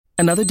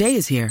Another day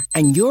is here,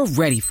 and you're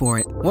ready for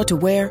it. What to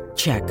wear?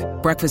 Check.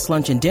 Breakfast,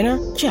 lunch, and dinner?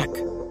 Check.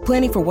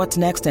 Planning for what's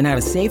next and how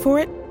to save for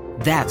it?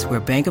 That's where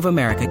Bank of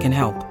America can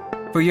help.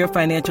 For your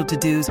financial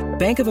to-dos,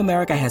 Bank of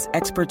America has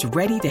experts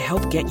ready to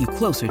help get you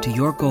closer to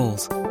your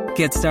goals.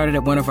 Get started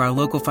at one of our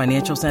local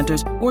financial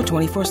centers or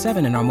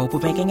 24/7 in our mobile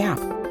banking app.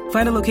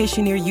 Find a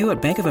location near you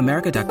at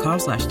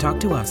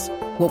bankofamerica.com/talktous.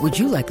 What would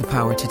you like the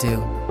power to do?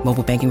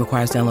 Mobile banking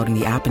requires downloading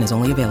the app and is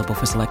only available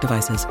for select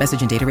devices.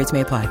 Message and data rates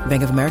may apply.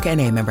 Bank of America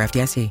N.A., member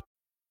FDIC.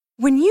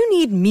 When you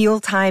need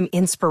mealtime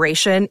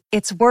inspiration,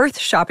 it's worth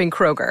shopping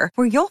Kroger,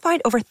 where you'll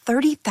find over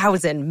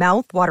 30,000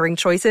 mouth-watering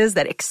choices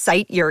that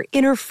excite your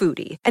inner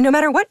foodie. And no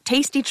matter what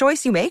tasty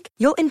choice you make,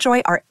 you'll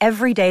enjoy our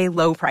everyday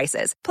low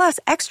prices, plus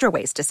extra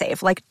ways to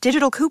save, like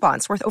digital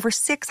coupons worth over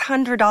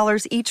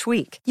 $600 each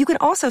week. You can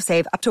also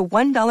save up to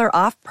 $1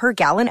 off per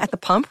gallon at the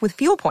pump with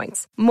fuel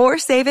points. More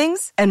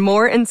savings and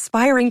more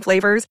inspiring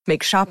flavors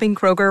make shopping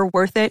Kroger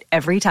worth it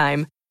every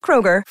time.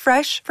 Kroger,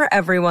 fresh for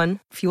everyone.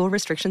 Fuel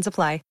restrictions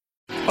apply.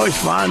 Oh, it's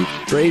fun,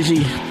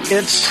 crazy.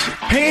 It's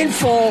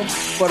painful,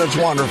 but it's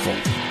wonderful.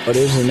 What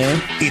is the name?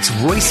 It's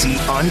Royce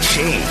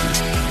Unchained.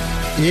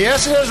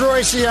 Yes, it is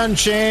Royce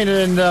Unchained.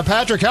 And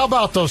Patrick, how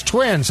about those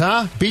Twins,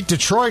 huh? Beat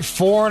Detroit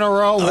 4 in a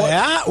row.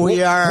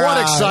 We are. What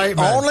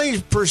excitement.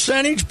 Only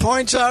percentage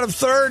points out of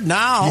third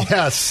now.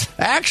 Yes.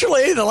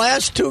 Actually, the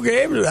last two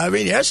games,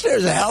 yesterday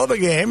was a hell of a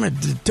game. It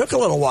took a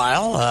little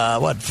while.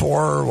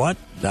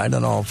 I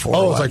don't know. It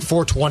was like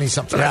 420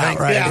 something. Yeah, I think.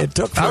 right. Yeah. It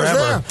took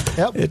forever.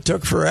 Yep. It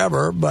took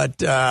forever,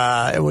 but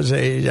it was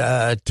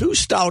two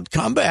stout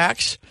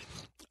comebacks.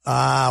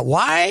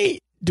 Why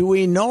do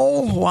we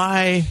know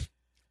why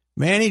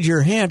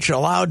manager Hinch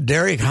allowed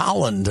Derek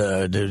Holland?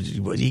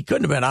 He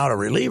couldn't have been out of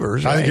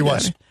relievers. I think he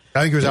was.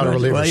 I think he was out of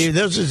relievers. Well,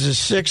 this is his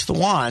sixth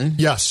one.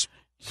 Yes.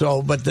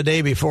 So, but the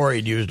day before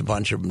he'd used a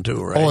bunch of them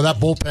too, right? Oh,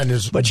 that bullpen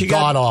is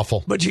god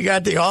awful. But you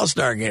got the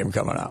All-Star game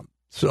coming up.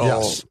 So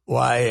yes.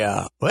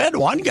 Why? We had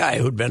one guy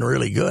who'd been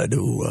really good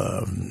who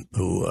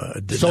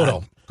did Soto,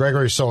 not,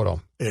 Gregory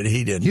Soto, and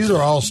he didn't. He's our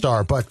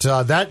all-star, but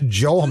that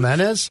Joe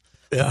Jimenez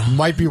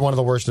might be one of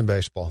the worst in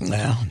baseball.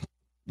 Yeah.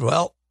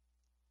 Well,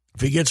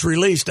 if he gets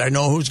released, I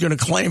know who's going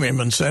to claim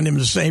him and send him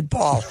to St.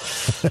 Paul.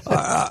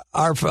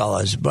 Our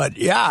fellas, but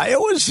yeah, it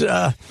was.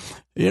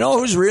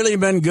 Who's really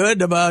been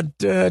good about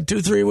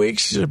 2-3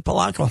 weeks?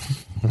 Polanco.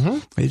 Mm-hmm.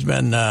 He's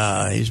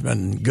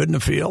been good in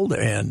the field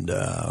and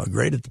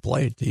great at the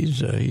plate.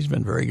 He's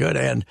been very good,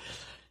 and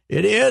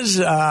it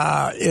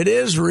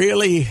is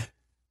really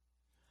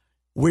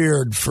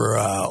weird for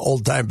an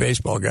old time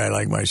baseball guy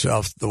like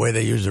myself the way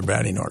they use their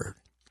batting order.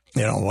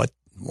 You know what?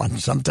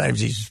 Sometimes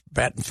he's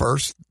batting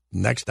first,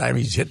 next time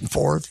he's hitting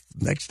fourth,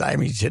 next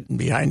time he's hitting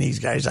behind these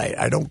guys.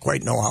 I don't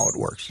quite know how it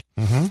works.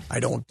 Mm-hmm. I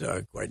don't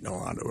quite know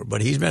how it works,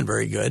 but he's been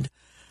very good,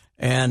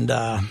 and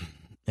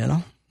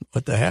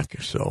what the heck?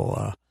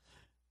 So,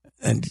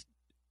 and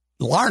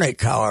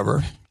Larnach,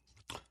 however,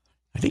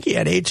 I think he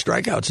had 8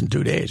 strikeouts in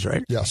 2 days,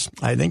 right? Yes.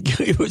 I think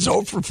he was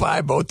 0 for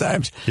 5 both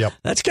times. Yep.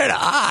 That's kind of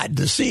odd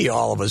to see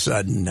all of a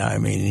sudden. I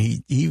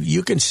mean,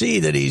 you can see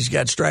that he's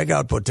got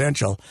strikeout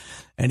potential,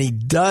 and he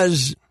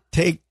does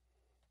take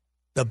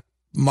the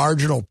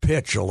marginal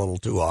pitch a little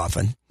too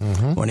often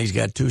when he's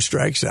got 2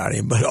 strikes on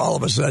him. But all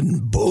of a sudden,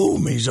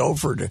 boom, he's 0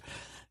 for,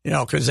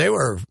 because they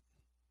were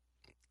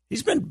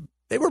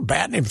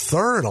batting him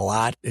third a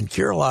lot and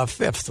Kirilloff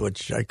fifth,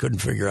 which I couldn't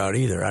figure out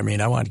either. I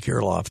mean, I want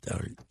Kirilloff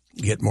to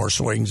get more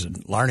swings than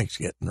Larnach's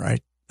getting,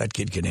 right? That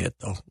kid can hit,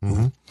 though.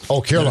 Mm-hmm.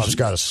 Oh, Kirilov's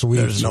got a sweet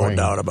There's swing. no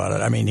doubt about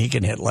it. I mean, he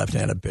can hit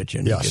left-handed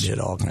pitching. Yes. He can hit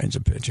all kinds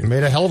of pitching. He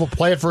made a hell of a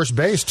play at first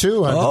base,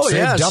 too.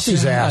 Saved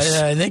Duffy's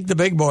ass. I think the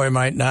big boy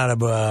might not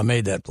have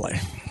made that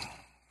play.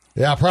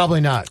 Yeah,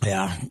 probably not.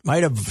 Yeah,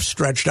 might have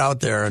stretched out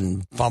there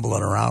and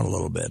fumbling around a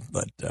little bit,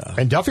 but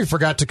and Duffy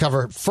forgot to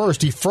cover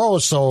first. He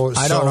froze, so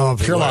I don't know if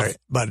he would,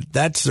 but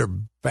that's their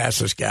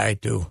fastest guy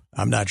too.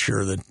 I'm not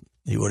sure that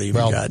he would have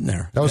even gotten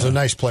there. That was a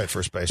nice play at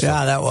first base.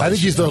 Yeah, that was. I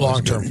think he's their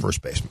long-term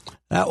first baseman.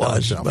 That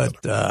was, but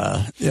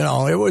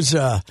it was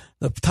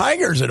the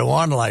Tigers had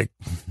won like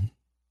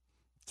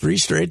 3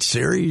 straight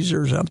series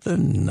or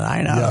something.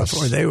 9 out of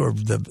 4. They were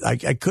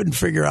I couldn't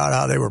figure out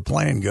how they were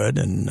playing good,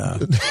 and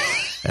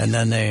and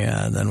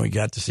then we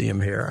got to see them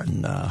here,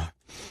 and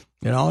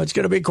it's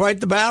going to be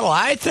quite the battle.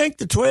 I think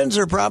the Twins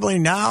are probably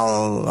now,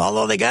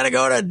 although they got to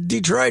go to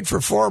Detroit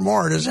for 4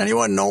 more. Does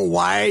anyone know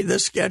why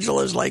this schedule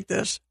is like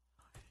this?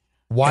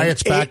 Why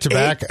it's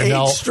back-to-back?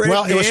 No.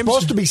 Well, it was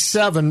supposed to be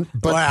 7,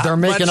 but they're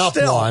making up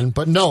one.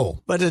 But no.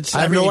 But it's.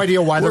 I have no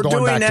idea why they're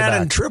going back-to-back. We're doing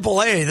that in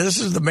AAA. This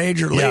is the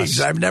major leagues.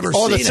 I've never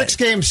seen it. Oh, the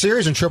 6-game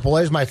series in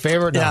AAA is my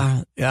favorite.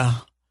 Yeah.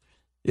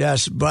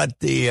 Yes, but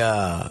the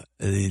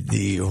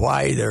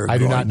why they're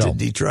going to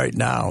Detroit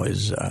now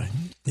is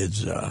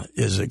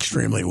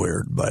extremely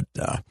weird. But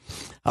how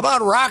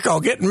about Rocco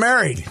getting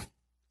married?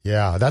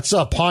 Yeah, that's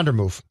a Ponder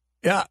move.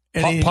 Yeah,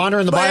 Ponder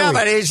in the bye week.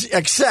 But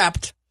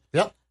except.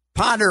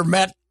 Ponder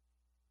met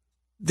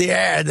he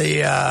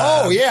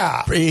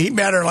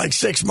met her like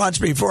 6 months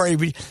before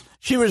he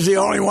she was the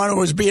only one who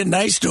was being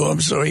nice to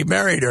him, so he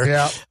married her.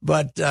 Yeah.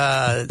 But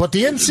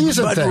the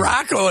in-season thing. But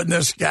Rocco and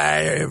this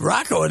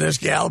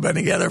gal have been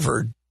together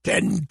for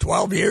 10,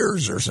 12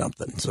 years or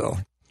something. So.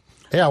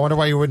 Yeah, I wonder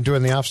why you wouldn't do it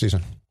in the off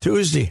season.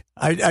 Tuesday.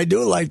 I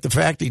do like the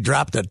fact he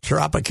dropped at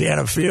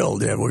Tropicana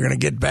Field. Yeah, we're going to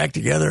get back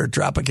together at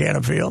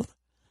Tropicana Field.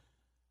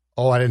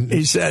 Oh, I didn't.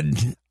 He said.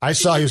 I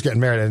saw he was getting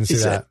married. I didn't see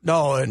that.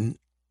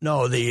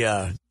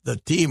 The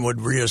team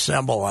would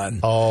reassemble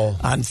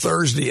on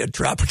Thursday at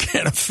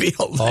Tropicana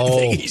Field. I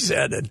think he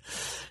said,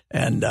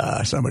 and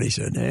somebody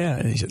said, yeah,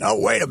 and he said, oh,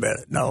 wait a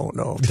minute, no,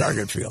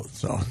 Target Field.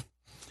 So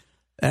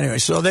anyway,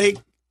 so they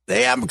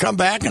have them come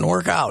back and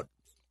work out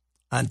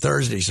on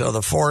Thursday. So the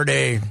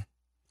 4-day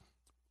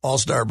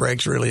All-Star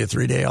break's really a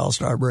 3-day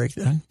All-Star break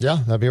then. Yeah,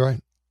 that'd be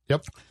right.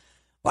 Yep.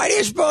 Why do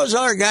you suppose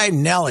our guy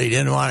Nelly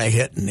didn't want to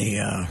hit in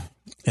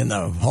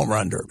the home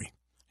run derby?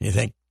 You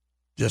think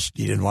just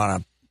he didn't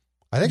want to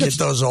get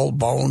those old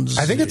bones?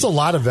 I think it's a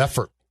lot of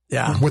effort.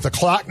 Yeah. With the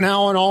clock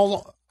now and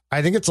all,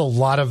 I think it's a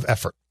lot of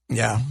effort.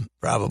 Yeah,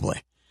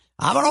 probably.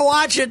 I'm going to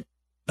watch it.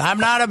 I'm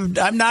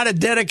not a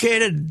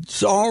dedicated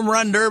home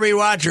run derby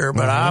watcher,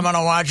 but I'm going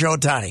to watch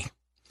Ohtani.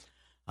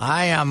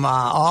 I am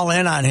all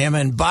in on him.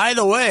 And by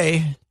the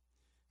way,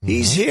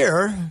 he's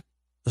here.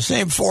 The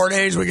same 4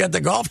 days we got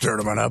the golf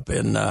tournament up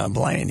in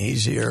Blaine.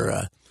 He's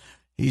here.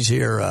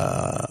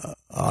 July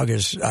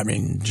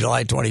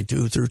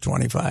 22 through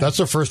 25. That's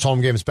their first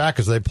home games back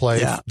because they play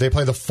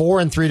the 4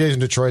 and 3 days in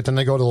Detroit. Then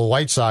they go to the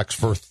White Sox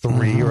for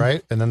 3,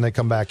 right? And then they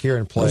come back here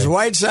and play. Those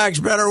White Sox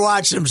better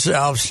watch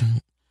themselves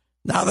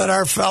now that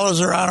our fellas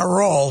are on a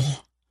roll.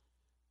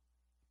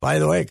 By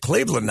the way,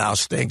 Cleveland now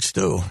stinks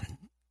too.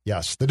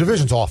 Yes, the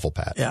division's awful,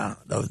 Pat. Yeah,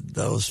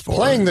 those 4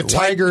 playing the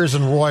Tigers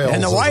and Royals,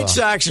 and the White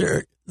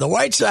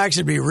Sox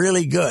would be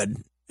really good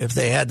if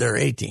they had their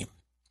A team.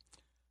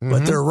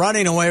 But they're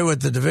running away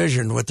with the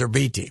division with their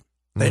B team.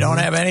 They don't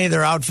have any of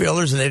their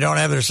outfielders, and they don't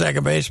have their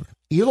second baseman.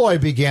 Eloy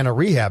began a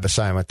rehab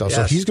assignment, though,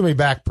 so he's going to be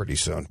back pretty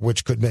soon,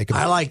 which could make him.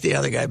 I like the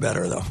other guy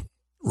better, though.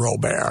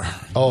 Robert.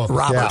 Oh,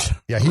 Robert.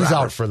 Yeah, he's Robert.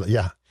 out for the.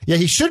 Yeah,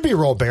 he should be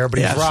Robert, but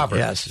he's Robert.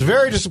 Yes. It's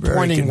very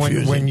disappointing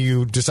when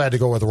you decide to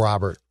go with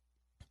Robert.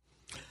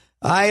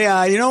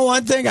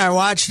 One thing I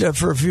watched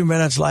for a few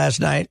minutes last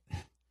night,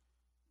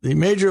 the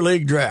Major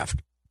League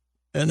Draft,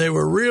 and they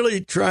were really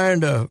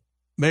trying to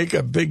make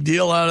a big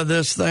deal out of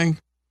this thing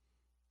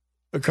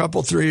a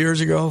 4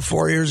 years ago,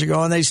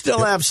 and they still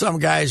have some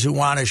guys who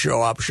want to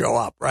show up,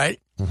 right?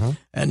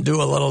 And do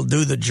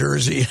the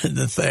jersey and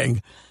the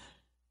thing.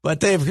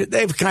 But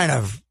they've kind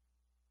of,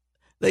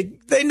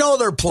 they know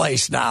their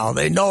place now.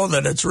 They know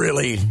that it's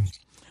really,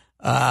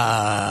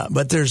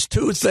 but there's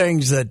 2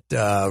 things that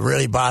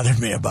really bothered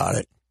me about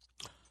it.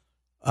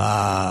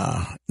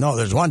 No,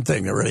 there's one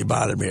thing that really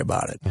bothered me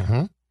about it.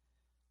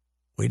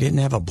 We didn't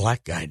have a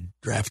black guy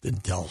drafted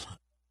until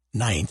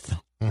 9th,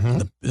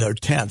 or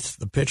 10th,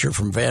 the pitcher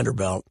from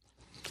Vanderbilt.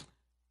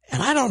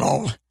 And I don't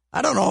know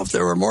if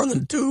there were more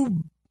than 2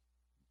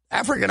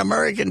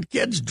 African-American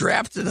kids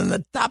drafted in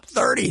the top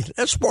 30.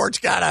 This sport's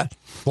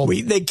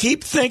they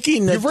keep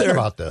thinking that you've read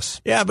about this.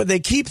 Yeah, but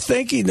they keep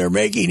thinking they're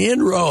making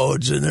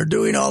inroads and they're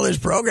doing all this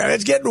programming.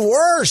 It's getting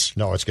worse.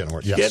 No, it's getting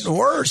worse. Yes. It's getting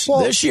worse.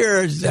 Well, this year,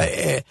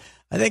 I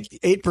think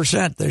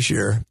 8% this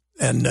year.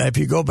 And if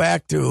you go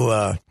back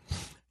to,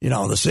 the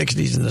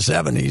 60s and the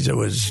 70s, it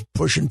was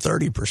pushing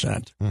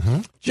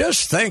 30%.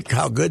 Just think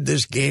how good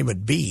this game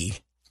would be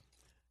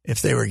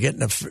if they were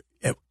getting to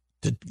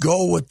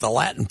go with the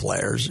Latin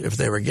players, if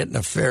they were getting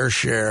a fair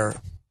share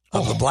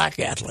of the black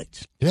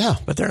athletes. Yeah.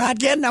 But they're not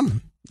getting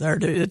them. I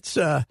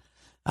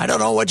don't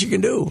know what you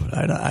can do.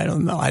 I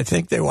don't know. I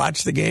think they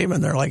watch the game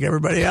and they're like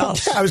everybody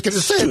else. Yeah, I was going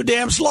to say. Too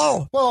damn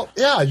slow. Well,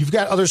 yeah, you've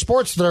got other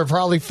sports that are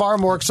probably far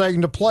more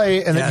exciting to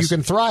play and that you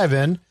can thrive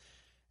in.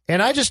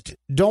 And I just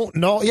don't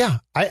know. Yeah,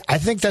 I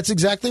think that's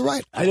exactly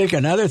right. I think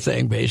another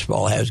thing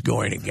baseball has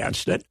going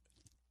against it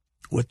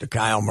with the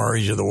Kyle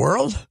Murrays of the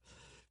world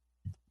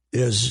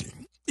is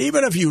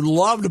even if you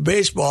loved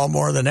baseball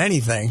more than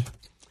anything,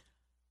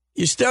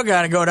 you still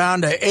got to go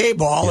down to A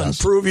ball and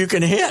prove you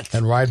can hit.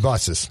 And ride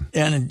buses.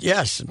 And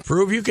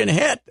prove you can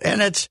hit.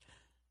 And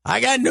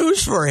I got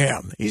news for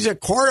him. He's a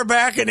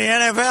quarterback in the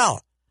NFL.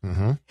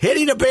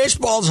 Hitting a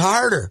baseball's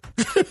harder.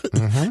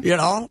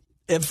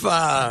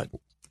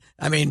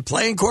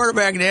 Playing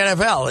quarterback in the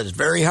NFL is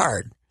very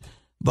hard.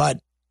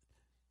 But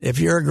if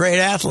you're a great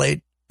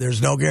athlete,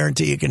 there's no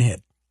guarantee you can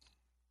hit.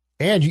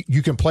 And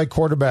you can play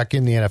quarterback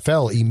in the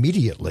NFL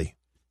immediately.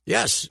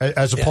 Yes.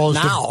 As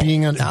opposed to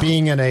being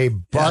in a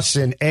bus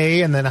in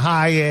A and then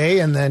high A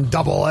and then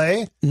double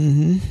A.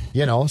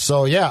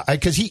 So yeah,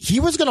 because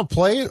he was going to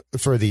play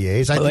for the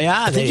A's. I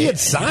think he had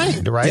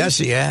signed, right? Yes,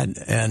 he had.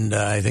 And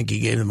I think he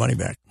gave the money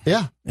back.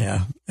 Yeah.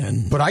 Yeah.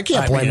 But I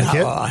can't blame the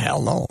kid.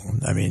 Hell no.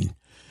 I mean,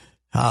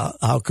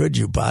 how could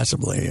you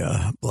possibly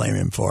blame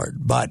him for it?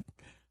 But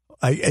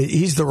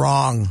he's the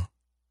wrong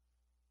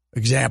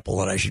example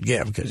that I should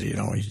give because,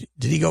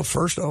 did he go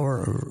first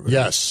over?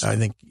 Yes. I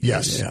think.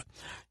 Yes. Yeah.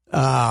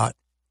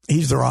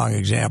 He's the wrong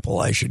example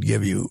I should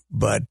give you.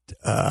 But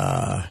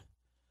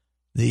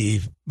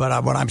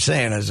But what I'm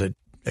saying is a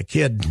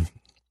kid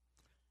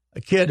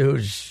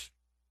who's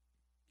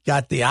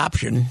got the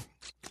option,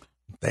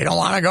 they don't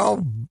want to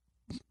go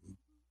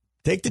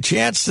take the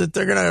chance that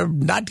they're going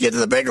to not get to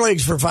the big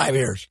leagues for 5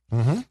 years.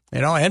 Mm-hmm.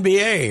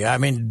 NBA, I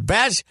mean,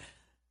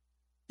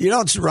 you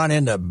don't run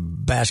into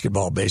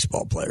basketball,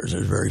 baseball players.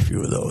 There's very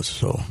few of those,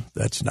 so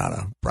that's not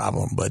a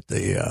problem. But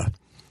the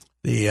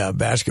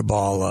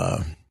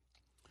basketball,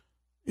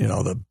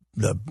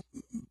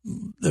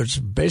 there's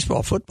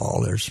baseball,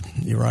 football.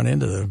 You run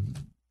into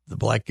the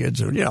black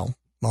kids.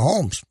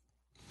 Mahomes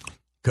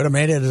could have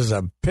made it as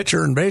a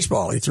pitcher in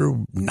baseball. He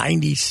threw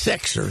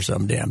 96 or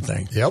some damn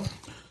thing. Yep.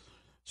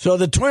 So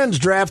the Twins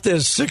draft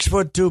this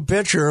 6'2"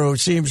 pitcher who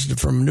seems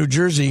from New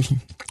Jersey,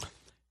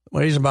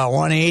 weighs about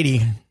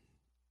 180,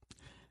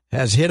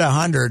 has hit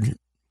 100.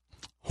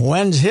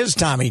 When's his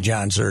Tommy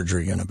John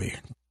surgery going to be?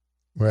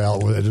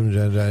 Well, a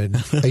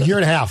year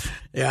and a half.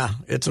 Yeah,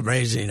 it's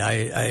amazing.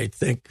 I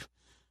think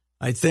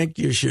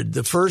you should.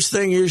 The first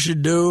thing you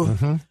should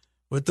do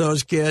with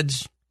those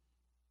kids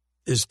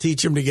is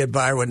teach them to get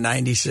by with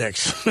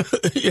 96.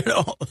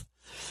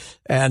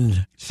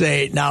 And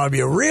say, now if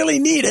you really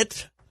need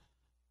it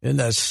in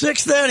the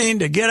 6th inning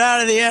to get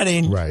out of the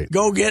inning, right,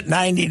 go get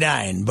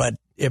 99. But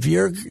if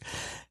you're,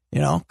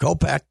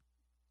 Kopech,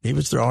 he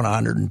was throwing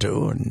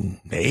 102, and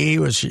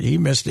he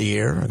missed a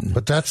year.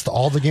 But that's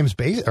all the game's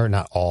based, or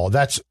not all.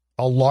 That's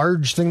a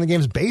large thing the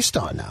game's based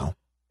on now.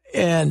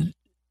 And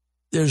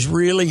there's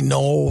really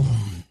no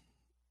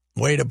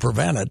way to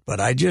prevent it. But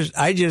I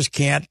just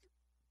can't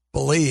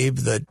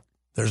believe that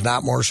there's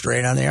not more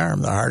strain on the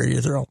arm the harder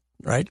you throw,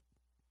 right?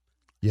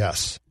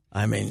 Yes.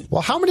 I mean,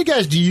 well, how many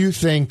guys do you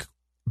think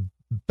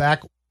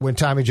back when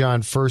Tommy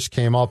John first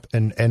came up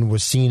and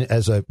was seen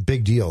as a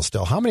big deal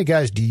still, how many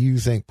guys do you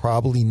think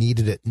probably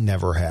needed it,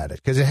 never had it?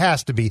 Because it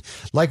has to be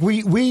like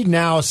we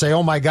now say,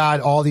 oh my God,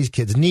 all these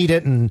kids need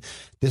it, and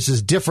this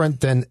is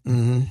different than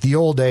the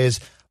old days.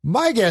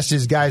 My guess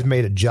is guys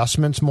made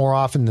adjustments more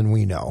often than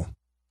we know.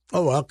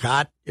 Oh, well,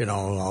 Cott,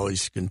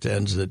 always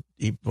contends that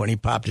when he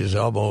popped his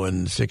elbow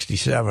in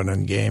 67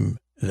 in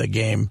the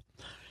game,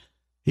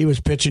 he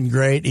was pitching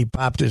great. He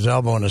popped his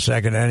elbow in the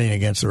 2nd inning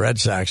against the Red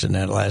Sox in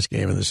that last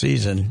game of the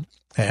season.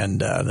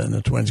 And then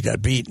the Twins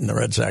got beat, and the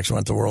Red Sox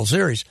went to the World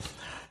Series.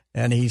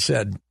 And he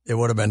said it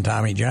would have been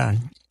Tommy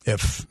John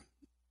if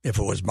it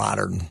was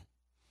modern,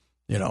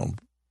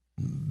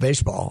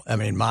 baseball. I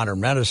mean, modern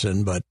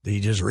medicine, but he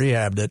just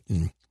rehabbed it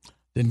and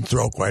didn't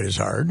throw quite as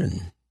hard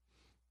and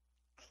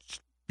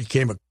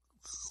became a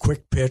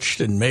quick pitched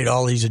and made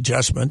all these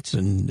adjustments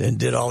and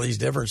did all these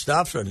different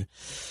stuff. And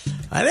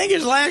I think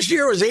his last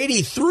year was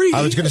 83.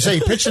 I was going to say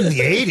he pitched in the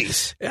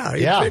 80s.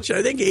 Yeah, pitched.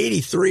 I think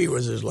 83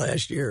 was his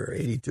last year,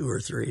 82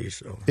 or 3.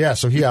 So yeah,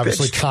 so he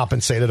obviously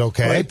compensated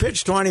okay. Well, he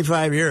pitched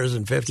 25 years,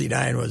 and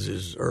 59 was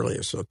his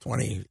earliest, so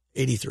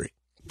 83.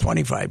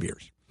 25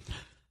 years.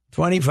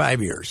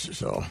 25 years.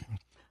 So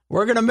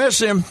we're going to miss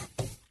him.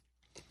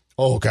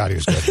 Oh, God, he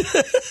was good.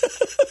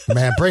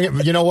 Man, bring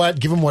it. You know what?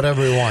 Give him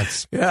whatever he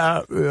wants.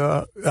 Yeah,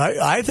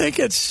 I think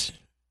it's.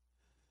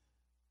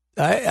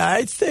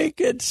 I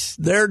think it's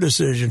their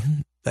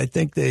decision. I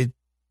think they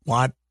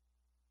want.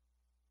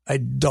 They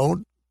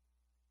don't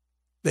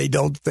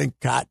think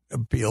Cott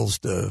appeals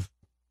to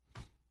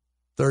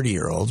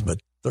 30-year-olds, but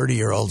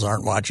 30-year-olds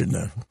aren't watching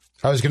the.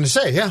 I was going to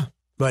say, yeah,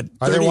 but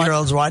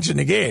 30-year-olds watching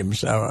the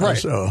games. Right.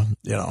 So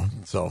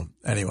So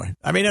anyway,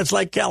 I mean, it's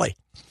like Kelly.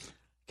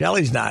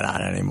 Kelly's not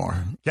on anymore.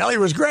 Kelly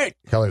was great.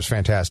 Kelly was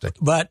fantastic.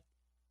 But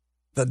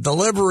the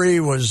delivery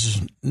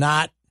was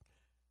not,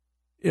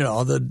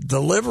 the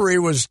delivery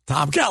was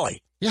Tom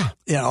Kelly. Yeah.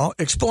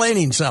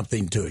 Explaining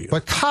something to you.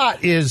 But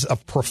Cott is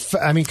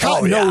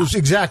Cott knows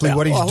exactly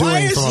what he's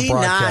doing from a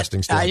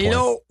broadcasting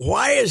standpoint.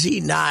 Why is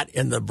he not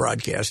in the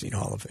Broadcasting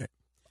Hall of Fame?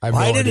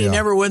 Why did he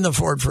never win the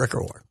Ford Frick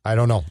Award? I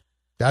don't know.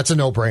 That's a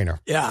no-brainer.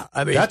 Yeah.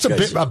 I mean, that's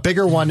a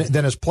bigger one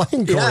than his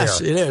playing career.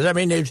 Yes, it is. I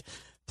mean, his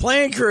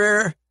playing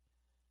career,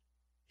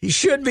 he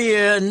should be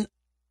in,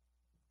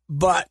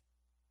 but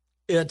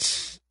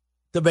it's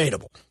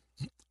debatable.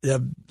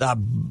 The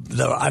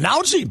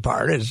announcing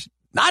part is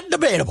not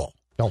debatable.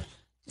 No.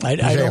 He's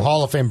a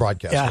Hall of Fame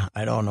broadcaster. Yeah,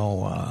 I don't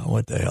know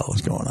what the hell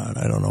is going on.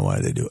 I don't know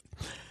why they do it.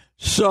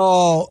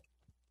 So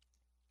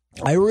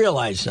I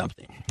realized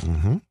something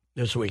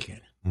this weekend.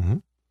 Mm-hmm.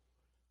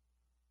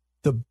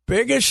 The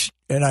biggest,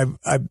 and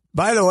I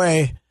by the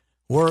way,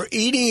 we're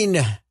eating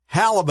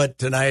halibut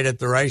tonight at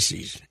the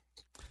Riceys.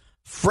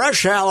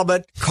 Fresh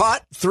halibut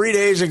caught 3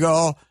 days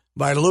ago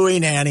by Louie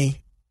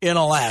Nanny in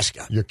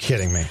Alaska. You're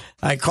kidding me.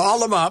 I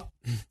called him up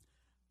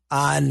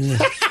on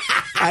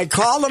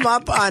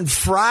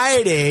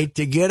Friday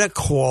to get a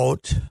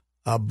quote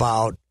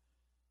about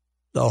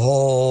the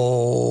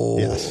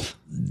whole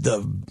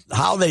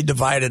how they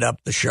divided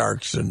up the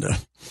Sharks and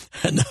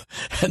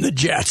the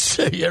Jets.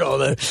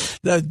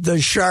 The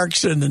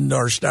Sharks and the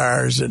North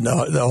Stars and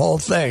the whole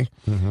thing.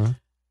 Mm-hmm.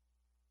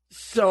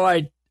 So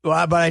I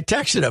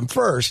texted him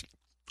first.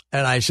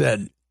 And I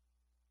said,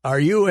 "Are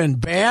you in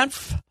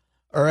Banff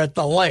or at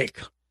the lake?"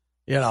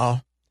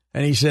 And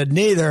he said,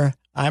 "Neither.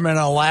 I'm in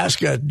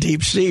Alaska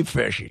deep sea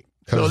fishing.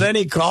 So then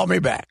he called me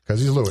back.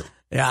 Because he's Louis.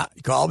 Yeah,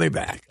 he called me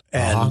back.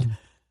 And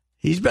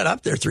he's been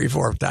up there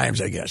 3-4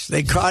 times, I guess.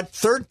 They caught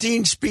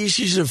 13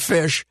 species of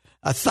fish,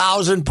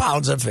 1,000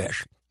 pounds of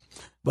fish.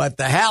 But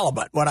the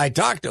halibut, when I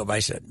talked to him, I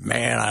said,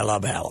 man, I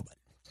love halibut.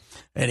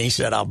 And he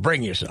said, I'll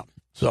bring you some.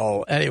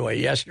 So anyway,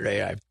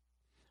 yesterday I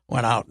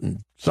went out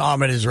and saw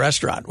him at his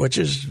restaurant, which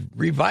is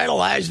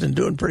revitalized and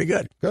doing pretty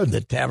good. Good.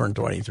 The Tavern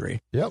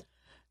 23. Yep.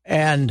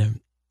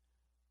 And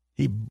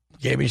he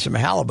gave me some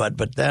halibut,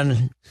 but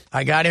then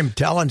I got him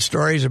telling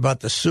stories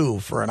about the Sioux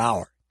for an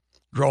hour,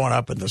 growing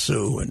up in the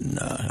Sioux. And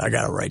I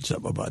got to write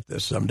something about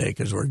this someday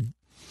because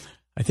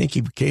I think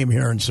he came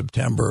here in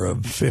September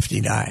of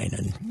 59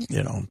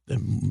 and,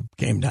 and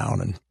came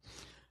down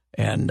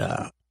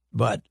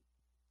but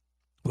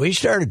we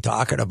started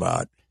talking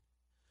about,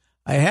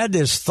 I had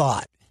this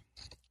thought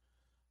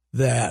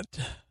that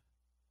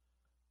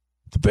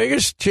the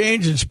biggest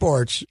change in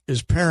sports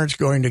is parents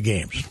going to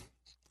games,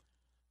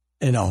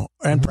 and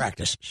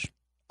practices,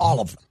 all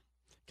of them.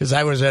 Because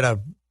I was at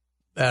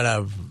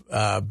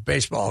a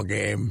baseball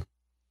game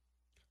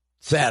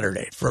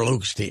Saturday for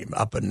Luke's team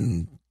up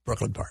in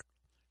Brooklyn Park.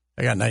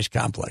 I got a nice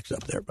complex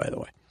up there, by the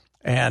way.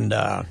 And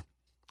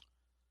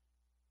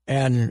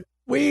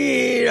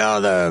we,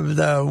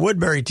 the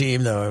Woodbury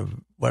team, the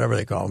whatever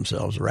they call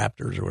themselves,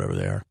 Raptors or whatever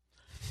they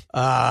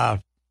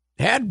are,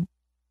 had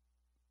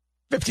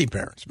 50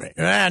 parents, maybe.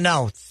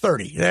 No,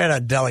 30. They had a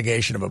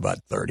delegation of about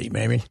 30,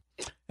 maybe.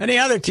 And the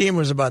other team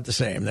was about the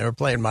same. They were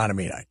playing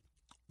Monomoy.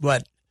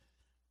 But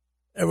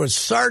it was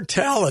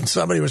Sartell and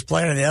somebody was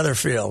playing in the other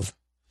field.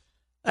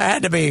 There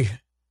had to be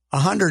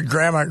 100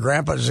 grandma,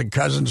 grandpas, and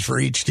cousins for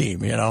each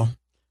team,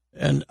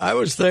 And I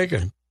was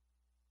thinking,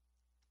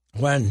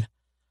 when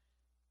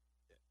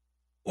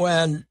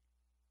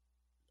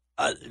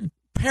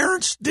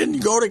parents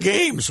didn't go to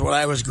games when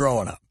I was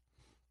growing up,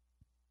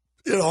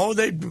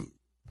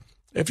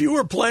 if you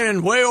were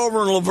playing way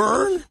over in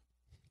Laverne,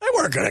 they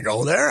weren't going to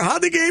go there.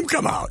 How'd the game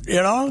come out,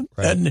 Right.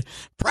 And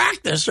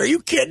practice, are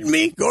you kidding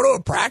me? Go to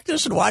a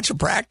practice and watch a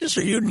practice?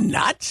 Are you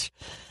nuts?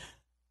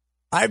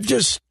 I've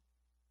just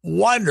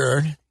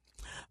wondered,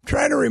 I'm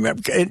trying to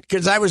remember,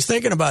 because I was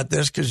thinking about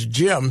this because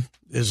Jim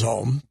is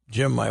home,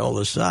 Jim, my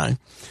oldest son,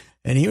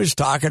 and he was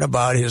talking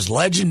about his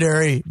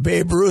legendary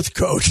Babe Ruth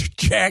coach,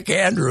 Jack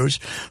Andrews,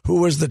 who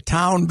was the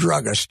town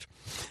druggist.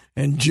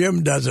 And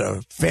Jim does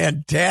a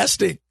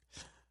fantastic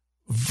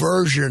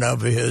version of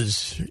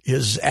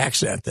his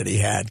accent that he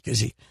had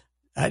because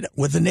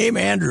with the name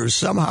Andrews,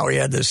 somehow he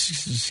had this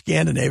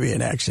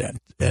Scandinavian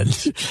accent, and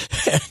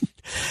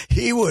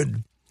he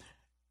would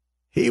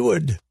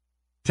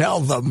tell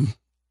them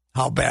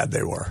how bad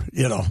they were,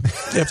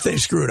 if they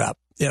screwed up,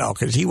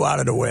 because he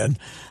wanted to win.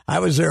 I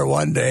was there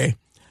one day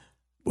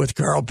with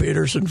Carl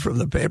Peterson from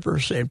the paper,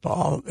 St.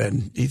 Paul,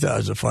 and he thought it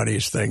was the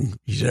funniest thing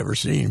he's ever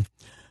seen.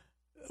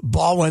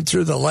 Ball went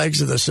through the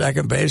legs of the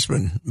second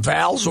baseman,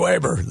 Val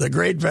Zwaber, the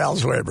great Val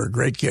Zwaber,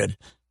 great kid.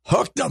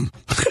 Hooked him.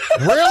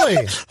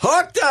 Really?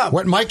 Hooked him.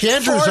 What, Mike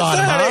Andrews on,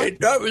 huh?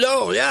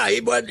 No,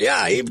 he went,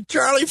 he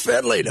Charlie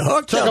Finley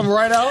hooked him. Took him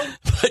right out?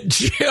 But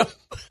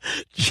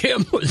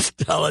Jim was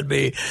telling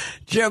me,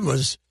 Jim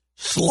was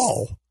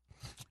slow.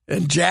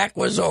 And Jack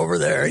was over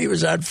there. He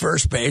was on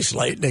first base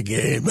late in the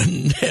game.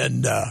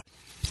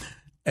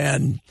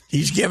 And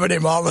he's giving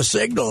him all the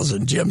signals.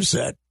 And Jim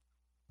said,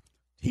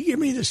 he give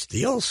me the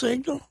steal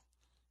signal?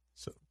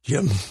 So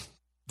Jim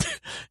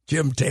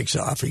takes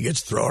off. He gets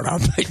thrown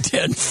out by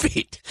 10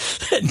 feet.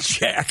 And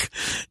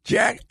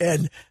Jack,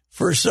 and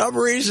for some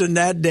reason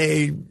that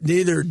day,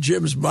 neither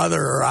Jim's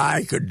mother or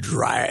I could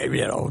drive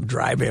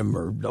him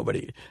or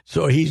nobody.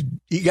 So he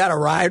got a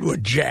ride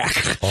with Jack.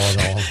 Oh,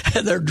 no.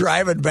 And they're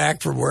driving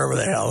back from wherever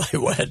the hell they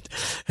went.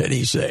 And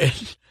he said,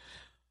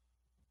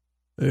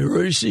 hey,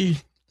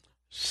 Royce,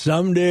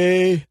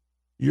 someday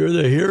you're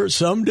the hero.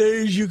 Some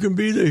days you can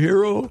be the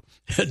hero,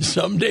 and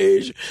some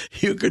days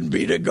you can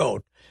be the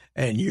GOAT.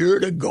 And you're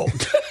the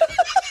GOAT.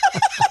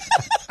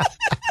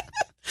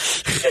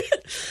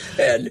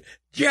 And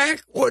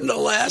Jack wouldn't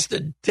have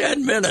lasted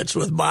 10 minutes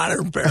with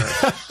modern parents.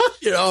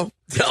 Telling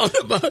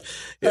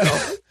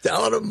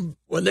them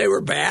when they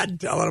were bad,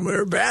 telling them we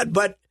were bad.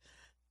 But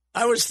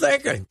I was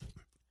thinking,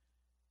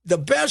 the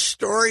best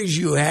stories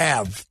you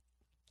have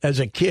as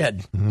a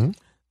kid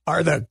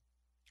are the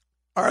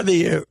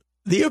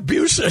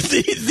abuse of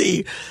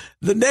the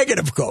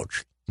negative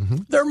coach. Mm-hmm.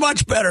 They're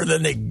much better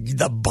than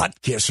the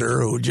butt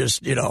kisser who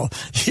just, you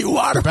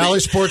want the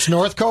Valley Sports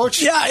North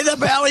coach? Yeah, the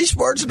Valley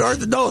Sports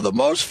North. No, the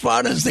most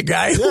fun is the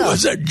guy who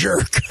was a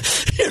jerk,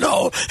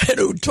 and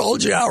who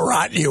told you how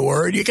rotten you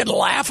were, and you can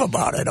laugh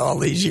about it all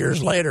these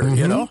years later,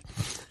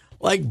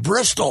 Like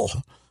Bristol,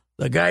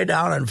 the guy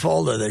down in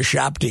Fulda, the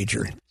shop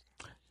teacher.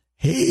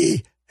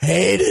 He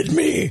hated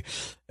me.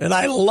 And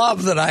I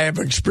love that I have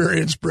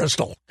experienced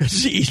Bristol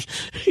because he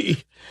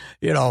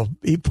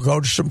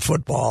coached some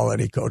football and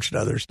he coached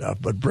other stuff.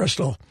 But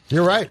Bristol,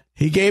 you're right.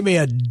 He gave me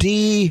a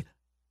D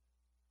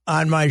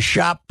on my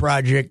shop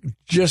project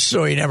just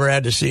so he never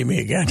had to see me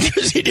again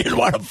because he didn't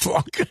want to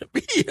fuck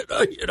me.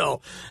 You know,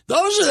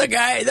 those are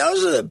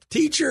the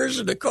teachers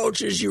and the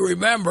coaches you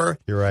remember.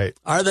 You're right.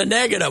 Are the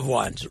negative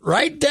ones,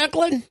 right,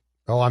 Declan?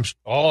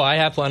 I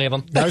have plenty of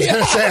them. I was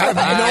going to say, I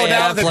know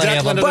now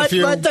that Declan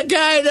but the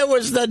guy that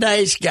was the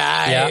nice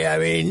guy, yeah. I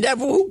mean,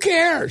 who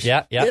cares?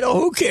 Yeah. You know,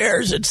 who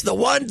cares? It's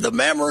the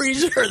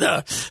memories are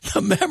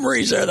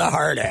the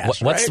hard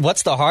ass.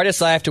 What's the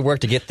hardest I have to work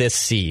to get this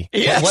C?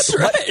 Yes,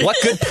 what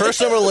good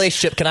personal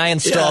relationship can I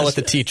install with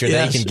the teacher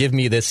that he can give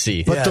me this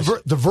C? But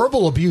the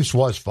verbal abuse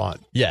was fun.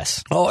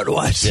 Yes. Oh, it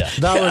was. Yeah.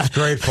 That was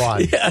great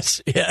fun.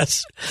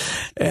 Yes.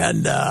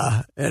 And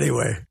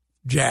anyway,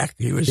 Jack,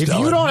 he was if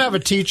telling you don't have a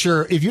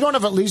teacher, if you don't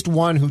have at least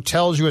one who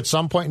tells you at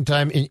some point in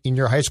time in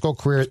your high school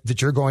career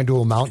that you're going to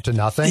amount to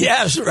nothing.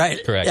 Yes,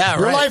 right. Correct. Yeah,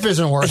 your life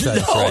isn't worth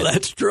it. No, right.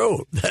 That's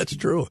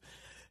true.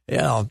 You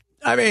know,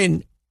 I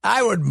mean,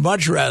 I would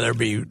much rather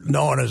be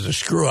known as a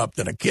screw-up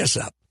than a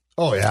kiss-up.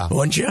 Oh, yeah.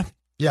 Wouldn't you?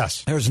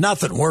 Yes. There's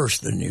nothing worse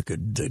than you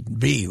could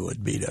be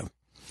would be to.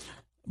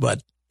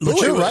 But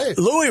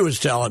Louis was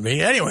telling me.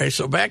 Anyway,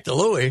 so back to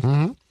Louis.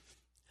 Mm-hmm.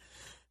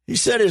 He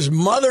said his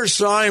mother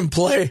saw him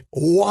play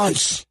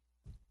once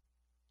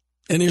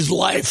in his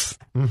life.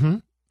 Mm-hmm.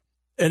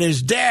 And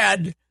his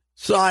dad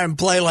saw him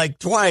play like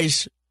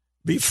twice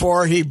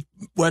before he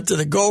went to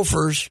the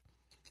Gophers.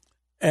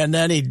 And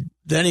then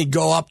he'd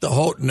go up to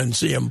Houghton and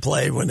see him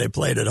play when they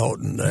played at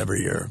Houghton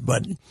every year.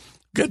 But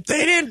good,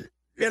 they didn't,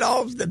 you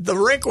know, the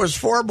rink was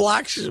 4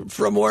 blocks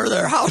from where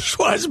their house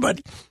was,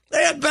 but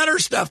they had better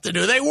stuff to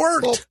do. They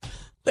worked.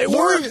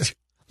 Worked.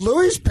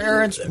 Louis'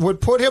 parents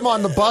would put him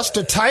on the bus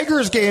to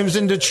Tigers games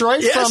in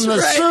Detroit from the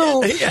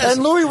zoo,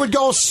 and Louis would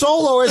go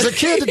solo as a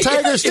kid to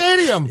Tiger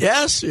Stadium.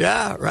 Yes,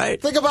 yeah,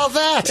 right. Think about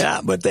that.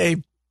 Yeah, but they,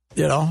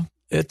 you know,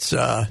 it's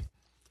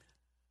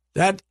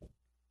that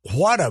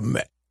what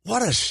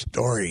a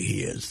story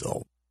he is,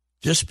 though.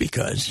 Just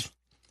because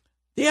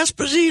the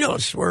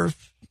Espositos were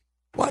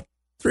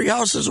 3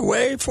 houses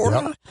away, 4.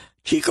 Yep.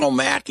 Chico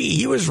Mackey,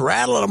 he was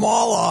rattling them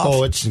all off.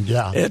 Oh,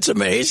 it's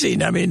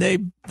amazing. I mean, they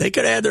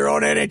could have had their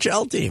own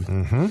NHL team.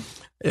 Mm-hmm.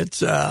 It's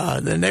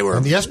then they were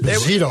and the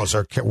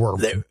Espositos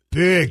were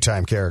big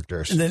time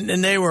characters,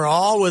 and they were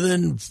all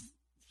within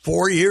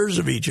 4 years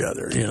of each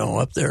other. You know,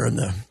 up there in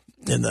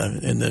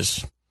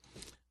this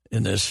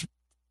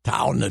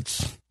town.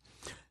 That's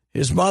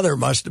his mother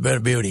must have been a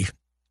beauty.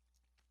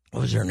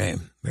 What was her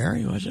name?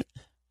 Mary, was it?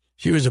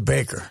 She was a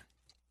baker,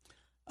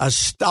 a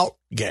stout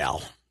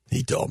gal.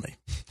 He told me.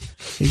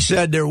 He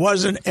said there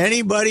wasn't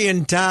anybody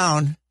in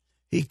town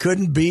he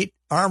couldn't beat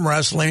arm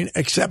wrestling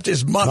except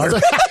his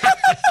mother.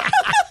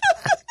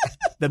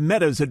 The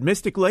Meadows at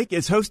Mystic Lake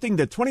is hosting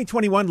the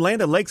 2021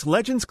 Land O'Lakes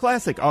Legends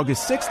Classic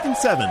August 6th and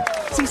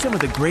 7th. See some of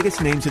the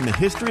greatest names in the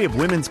history of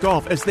women's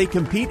golf as they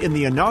compete in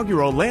the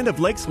inaugural Land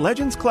O'Lakes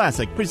Legends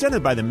Classic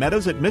presented by the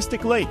Meadows at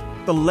Mystic Lake.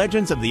 The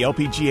Legends of the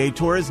LPGA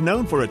Tour is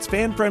known for its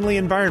fan-friendly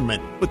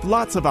environment with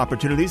lots of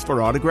opportunities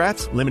for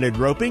autographs, limited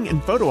roping,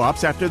 and photo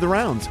ops after the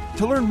rounds.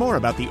 To learn more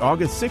about the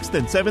August 6th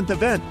and 7th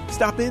event,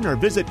 stop in or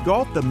visit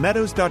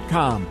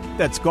golfthemeadows.com.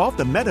 That's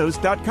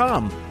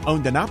golfthemeadows.com.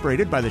 Owned and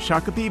operated by the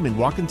Shakopee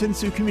Milwaukeeton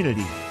Sioux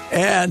community.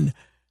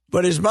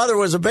 But his mother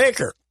was a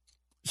baker.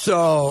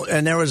 So,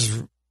 and there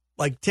was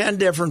like 10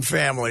 different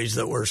families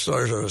that were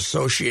sort of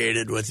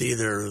associated with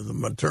either the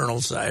maternal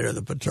side or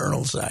the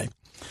paternal side.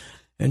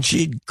 And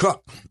she'd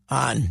cook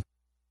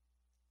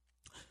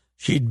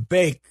she'd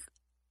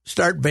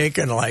start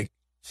baking like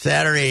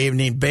Saturday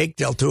evening, bake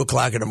till 2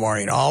 o'clock in the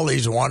morning, all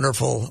these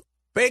wonderful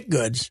baked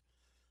goods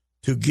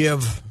to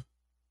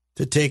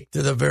take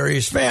to the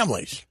various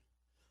families.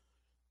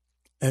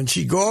 And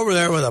she'd go over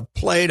there with a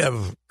plate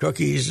of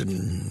cookies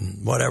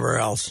and whatever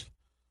else.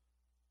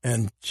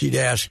 And she'd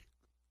ask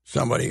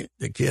somebody,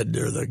 the kid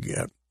or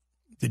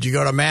did you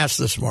go to Mass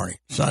this morning,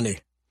 Sunday?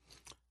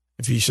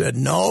 If he said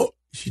no,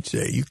 she'd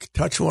say, you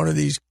touch one of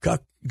these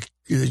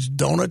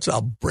donuts,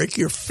 I'll break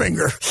your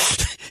finger.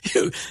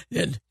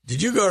 And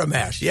did you go to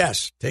Mass?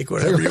 Yes. Take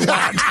whatever you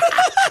want.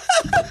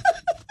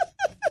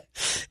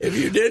 If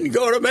you didn't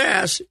go to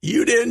Mass,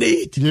 you didn't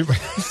eat.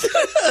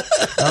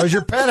 That was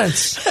your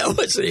penance. That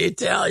was the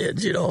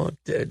Italians,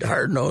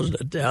 hard-nosed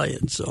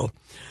Italians. So,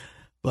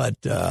 but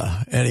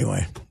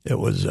anyway, I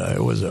was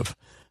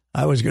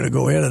going to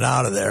go in and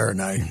out of there, and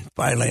I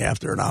finally,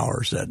 after an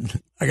hour, said,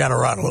 "I got to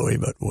run, Louis,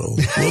 but we'll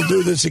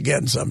do this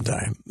again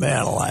sometime."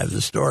 Man alive,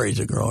 the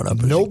stories of growing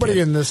up. Nobody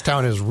in this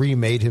town has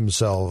remade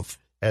himself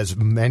as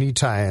many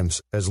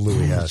times as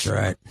Louis has. That's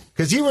right.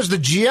 Because he was the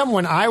GM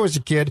when I was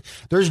a kid.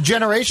 There's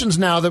generations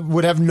now that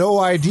would have no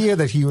idea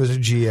that he was a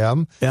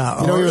GM.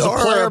 Yeah, he was a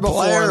player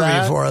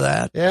before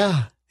that.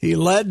 Yeah. He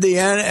led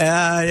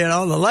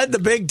led the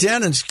Big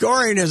Ten in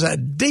scoring as a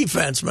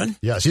defenseman.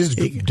 Yes, he's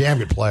a damn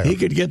good player. He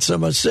could get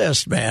some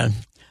assists, man.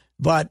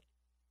 But,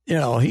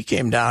 he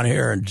came down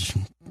here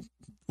and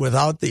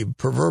without the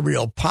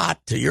proverbial pot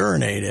to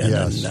urinate in.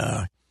 Yes.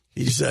 And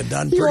He's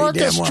done pretty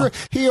damn well.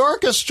 He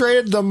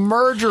orchestrated the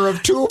merger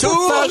of two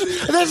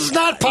professionals. This is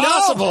not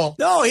possible.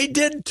 No, he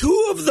did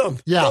 2 of them.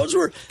 Yeah,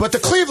 but the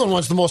Cleveland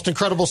one's the most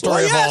incredible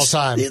story of all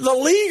time. The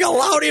league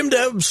allowed him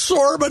to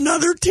absorb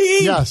another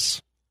team.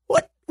 Yes.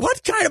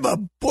 What kind of a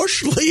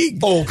Bush league?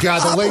 Oh,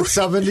 God, the late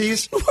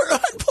 70s? Were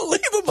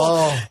unbelievable.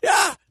 Oh.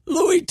 Yeah.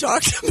 Louis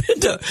talked him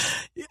into,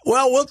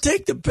 we'll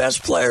take the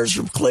best players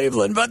from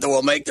Cleveland, but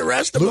we'll make the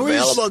rest of them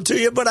available to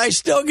you, but I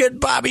still get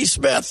Bobby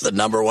Smith, the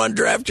number 1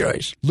 draft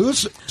choice.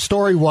 Lou's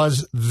story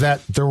was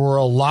that there were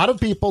a lot of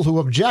people who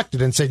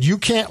objected and said, you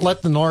can't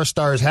let the North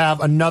Stars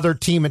have another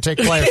team and take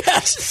players.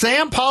 Yes.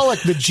 Sam Pollock,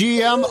 the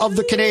GM of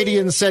the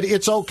Canadiens, said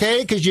it's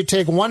okay because you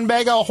take one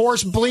bag of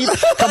horse bleep,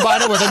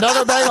 combine it with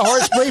another bag of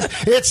horse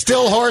bleep, it's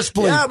still horse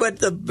bleep. Yeah, but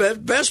the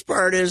best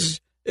part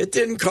is, it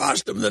didn't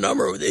cost them the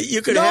number.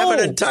 You could have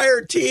an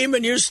entire team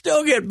and you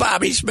still get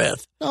Bobby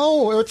Smith.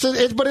 No,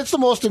 but it's the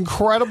most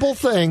incredible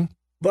thing.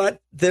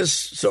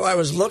 So I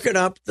was looking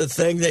up the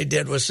thing they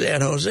did with San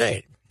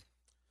Jose.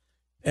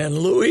 And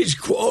Louis'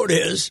 quote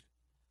is,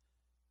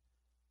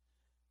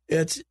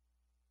 it's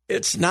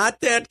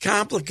not that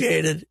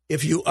complicated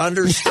if you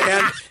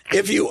understand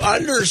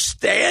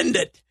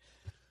it.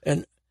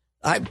 And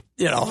I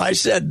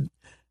said,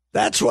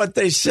 that's what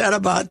they said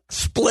about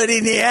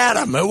splitting the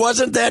atom. It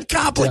wasn't that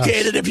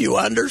complicated if you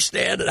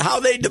understand it. How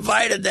they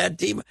divided that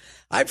team.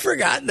 I'd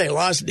forgotten they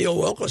lost Neil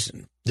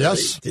Wilkinson.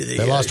 Yes, they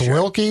lost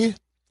Wilkie.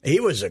 He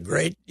was a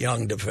great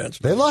young defenseman.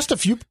 They lost a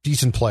few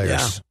decent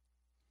players.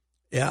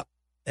 Yeah.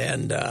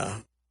 And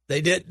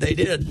they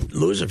did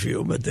lose a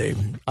few, but they...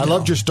 I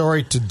loved your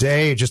story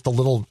today, just a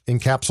little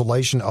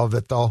encapsulation of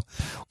it, though,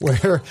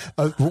 where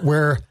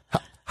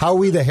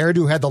Howie the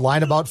hairdo had the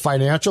line about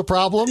financial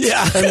problems.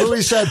 Yeah. And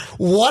Louis said,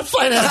 what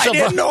financial problems?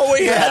 I didn't know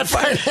we had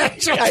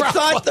financial problems. I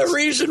thought the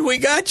reason we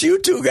got you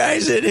 2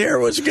 guys in here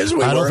was because we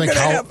weren't going to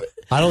have...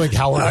 I don't think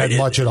Howard had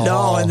much at all.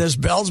 No, and this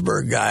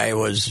Bellsberg guy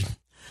was,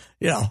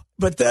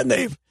 but then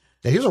he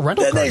was a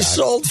rental Then car they guy.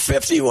 sold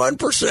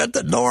 51%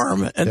 to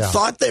Norm and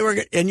thought they were,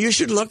 and you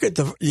should look at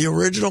the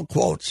original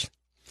quotes.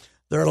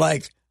 They're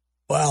like,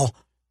 well,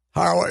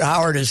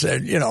 Howard has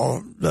said,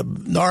 the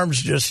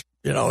Norm's just,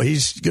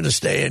 he's going to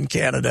stay in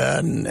Canada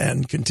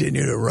and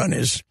continue to run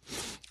his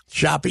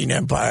shopping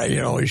empire,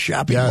 his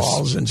shopping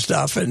malls and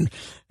stuff. And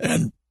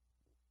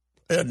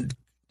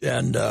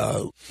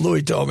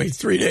Louis told me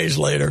 3 days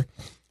later,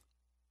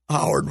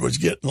 Howard was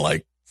getting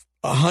like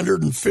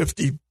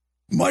 150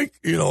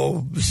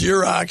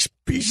 Xerox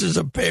pieces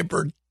of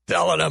paper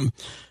telling him,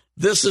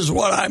 this is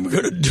what I'm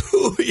going to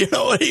do.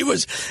 And he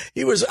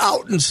was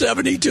out in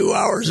 72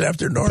 hours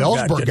after Norm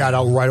Bellsberg got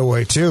out right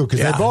away, too, because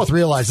they both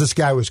realized this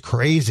guy was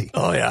crazy.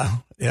 Oh, yeah.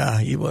 Yeah,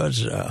 he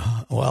was.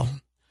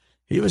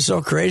 He was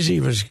so crazy. He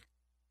was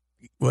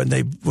when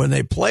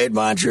they played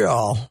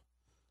Montreal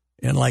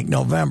in like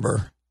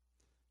November.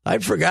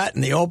 I'd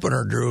forgotten the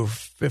opener drew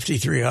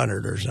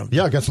 5,300 or something.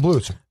 Yeah, against the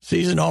Blues.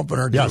 Season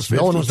opener drew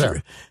 5,300. No one was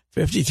there.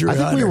 5,300.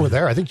 I think we were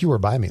there. I think you were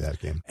by me that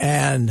game.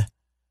 And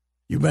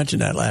you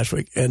mentioned that last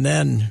week. And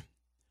then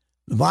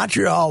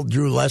Montreal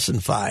drew less than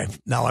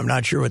 5. Now, I'm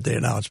not sure what they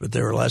announced, but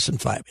they were less than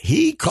 5.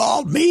 He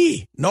called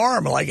me,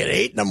 Norm, like at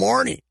 8 in the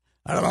morning.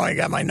 I don't know. I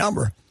got my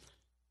number.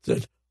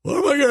 Said, what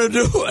am I going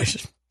to do? I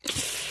said,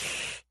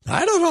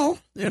 I don't know.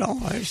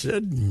 I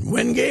said,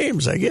 win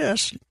games, I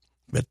guess.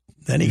 But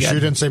then he sure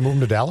didn't say move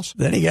him to Dallas?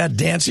 Then he got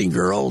dancing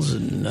girls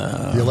and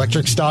the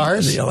Electric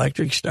Stars. The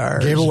Electric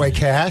Stars gave away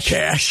cash.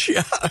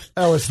 Yeah.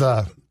 That was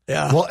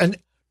well, and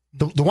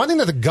the one thing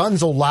that the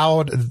Guns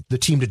allowed the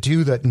team to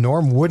do that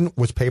Norm wouldn't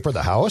was pay for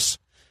the house.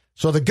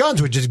 So the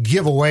Guns would just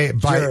give away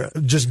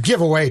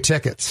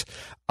tickets,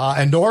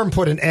 and Norm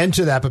put an end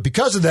to that. But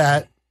because of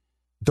that,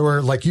 there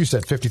were, like you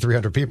said,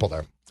 5,300 people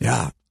there.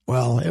 Yeah.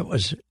 Well, it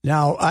was.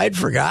 Now I'd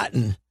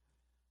forgotten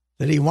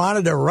that he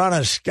wanted to run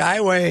a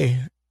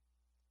Skyway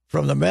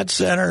from the Met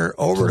Center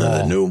over to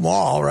the new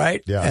mall,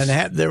 right? Yes.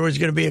 And there was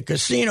going to be a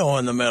casino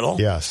in the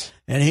middle. Yes.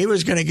 And he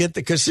was going to get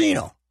the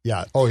casino.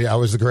 Yeah. Oh, yeah. It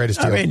was the greatest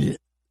deal. I mean,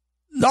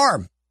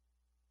 Norm,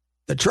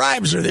 the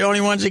tribes are the only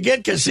ones that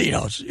get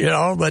casinos,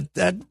 but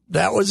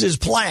that was his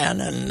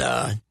plan.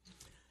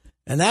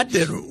 And that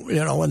did,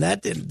 when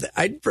that did,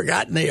 I'd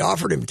forgotten they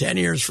offered him 10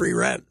 years free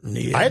rent and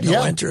he had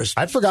no interest.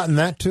 I'd forgotten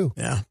that too.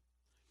 Yeah.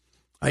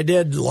 I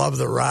did love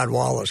the Rod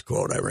Wallace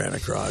quote I ran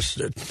across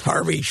that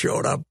Harvey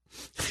showed up.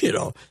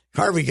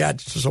 Harvey got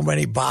so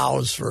many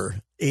bows for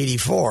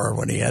 84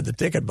 when he had the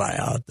ticket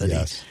buyout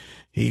that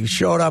he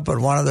showed up at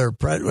one of their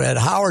at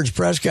Howard's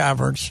press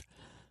conference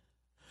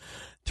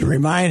to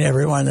remind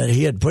everyone that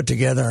he had put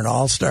together an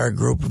all-star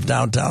group of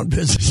downtown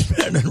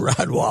businessmen. And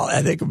Rod Wallace,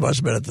 I think it must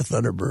have been at the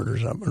Thunderbird or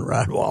something.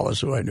 Rod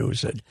Wallace, who I knew,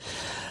 said,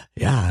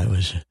 "Yeah, it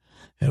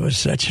was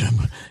such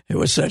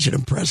an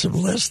impressive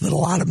list that a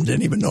lot of them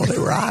didn't even know they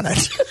were on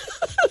it."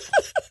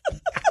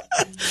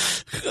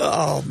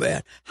 Oh,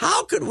 man.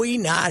 How could we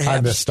not have...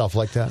 I miss stuff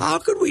like that. How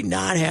could we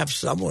not have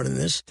someone in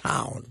this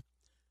town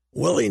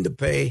willing to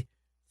pay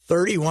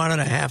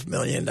 $31.5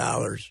 million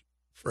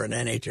for an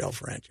NHL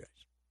franchise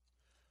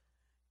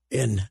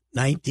in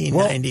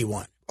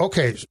 1991? Well,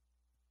 okay.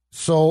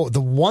 So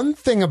the one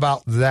thing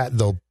about that,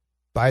 though,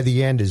 by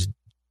the end is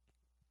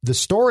the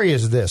story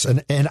is this,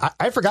 and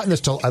I've forgotten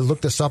this till I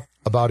looked this up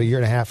about a year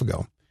and a half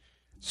ago.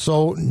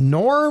 So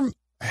Norm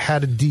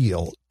had a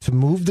deal to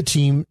move the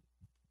team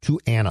to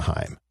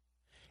Anaheim,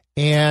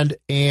 and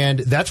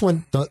that's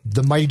when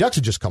the Mighty Ducks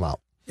had just come out.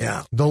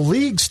 Yeah, the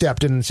league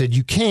stepped in and said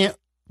you can't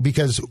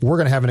because we're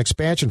going to have an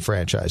expansion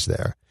franchise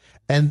there,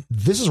 and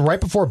this is right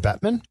before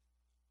Bettman,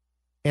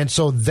 and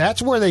so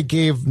that's where they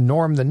gave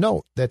Norm the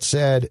note that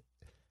said,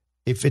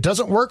 if it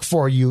doesn't work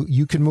for you,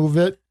 you can move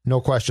it, no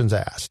questions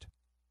asked.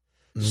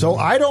 So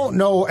I don't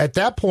know at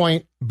that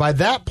point, by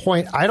that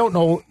point, I don't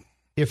know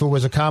if it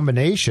was a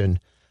combination,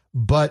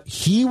 but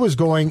he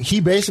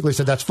basically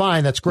said, that's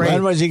fine, that's great.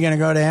 When was he going to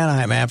go to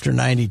Anaheim? After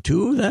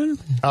 92 then?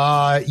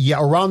 Yeah,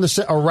 around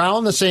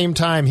the same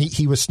time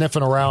he was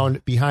sniffing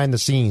around behind the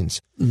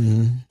scenes.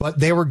 Mm-hmm. But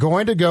they were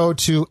going to go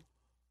to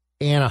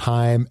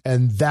Anaheim,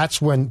 and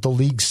that's when the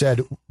league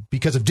said,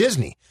 because of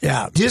Disney.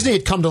 Yeah. Disney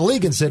had come to the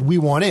league and said, we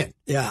want in.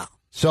 Yeah.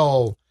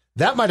 So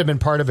that might have been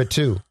part of it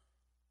too.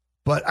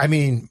 But, I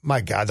mean, my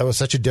God, that was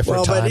such a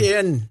different time.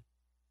 But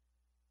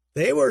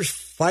they were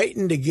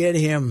fighting to get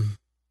him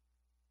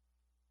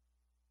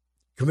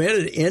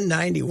committed in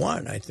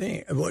 91, I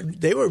think.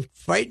 They were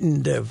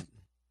fighting to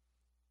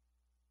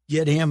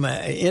get him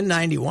in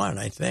 91,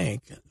 I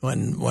think,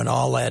 when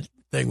all that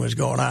thing was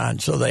going on.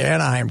 So the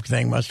Anaheim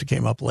thing must have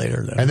came up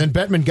later. And then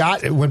when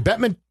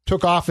Bettman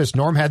took office,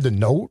 Norm had the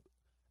note,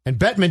 and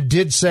Bettman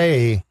did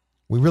say,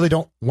 we really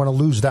don't want to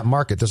lose that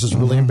market. This is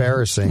really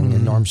embarrassing. Mm-hmm.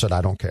 And Norm said,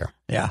 I don't care.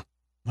 Yeah.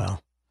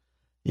 Well,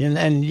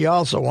 and you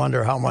also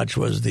wonder how much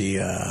was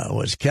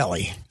was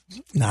Kelly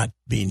not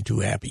being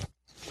too happy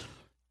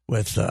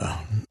with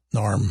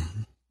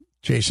Norm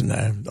chasing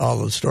all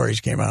the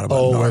stories came out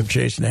about Norm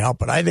chasing the help.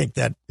 But I think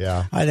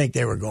I think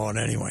they were going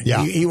anyway.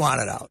 Yeah. He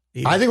wanted out.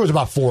 I think it was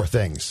about 4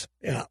 things.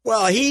 Yeah.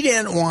 Well, he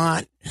didn't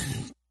want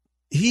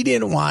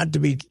to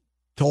be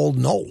told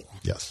no.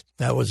 Yes.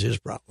 That was his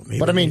problem.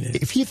 But I mean,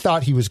 if he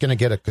thought he was going to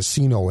get a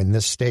casino in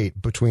this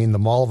state between the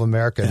Mall of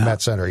America and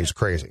Met Center, he's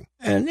crazy.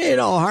 And,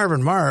 Harvard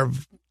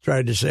Marv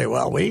tried to say,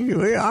 well,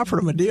 we offered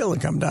him a deal to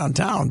come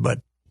downtown, but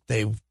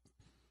they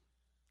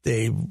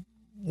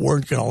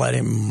weren't going to let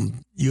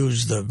him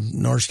use the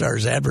North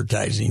Star's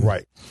advertising.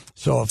 Right.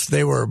 So if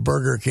they were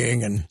Burger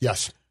King and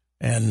the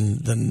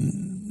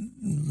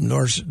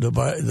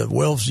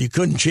Wilfs, you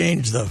couldn't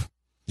change the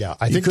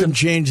couldn't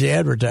change the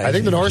advertising. I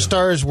think the North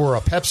Stars were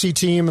a Pepsi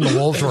team and the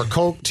Wolves were a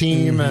Coke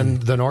team,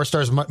 and the North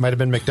Stars might have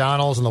been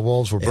McDonald's and the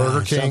Wolves were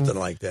Burger King, something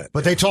like that.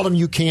 But they told him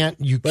you can't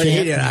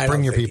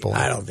bring your people.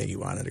 I don't think he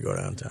wanted to go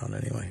downtown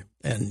anyway,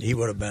 and he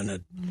would have been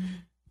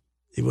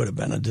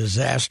a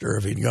disaster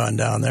if he'd gone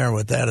down there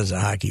with that as a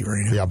hockey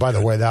arena. Yeah. By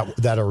the way,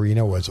 that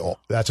arena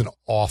that's an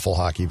awful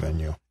hocky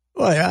venue.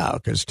 Well, yeah,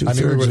 because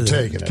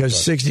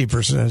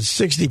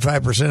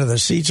 65% of the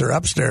seats are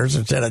upstairs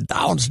instead of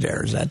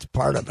downstairs. That's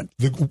part of it.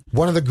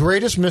 One of the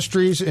greatest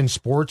mysteries in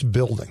sports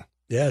building.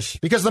 Yes,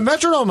 because the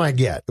Metrodome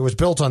it was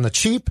built on the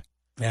cheap.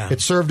 Yeah,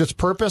 it served its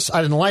purpose.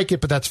 I didn't like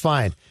it, but that's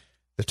fine.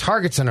 The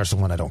Target Center is the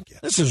one I don't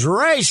get. This is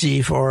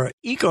Ricey for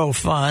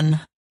EcoFun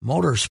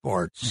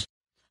Motorsports.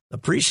 The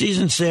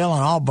preseason sale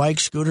on all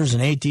bikes, scooters,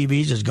 and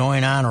ATVs is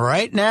going on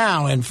right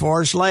now in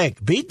Forest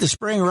Lake. Beat the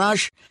spring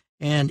rush,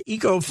 and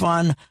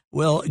EcoFun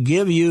will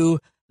give you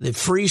the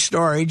free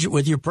storage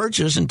with your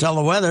purchase until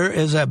the weather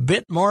is a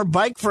bit more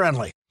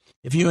bike-friendly.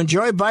 If you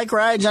enjoy bike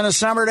rides on a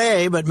summer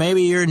day, but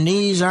maybe your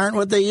knees aren't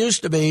what they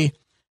used to be,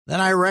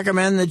 then I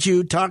recommend that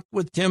you talk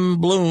with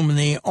Tim Bloom,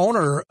 the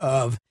owner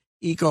of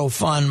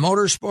EcoFun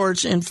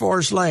Motorsports in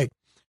Forest Lake.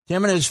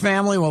 Tim and his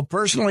family will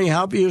personally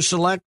help you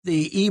select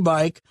the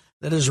e-bike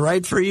that is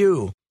right for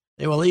you.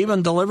 They will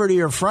even deliver to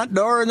your front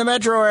door in the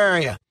metro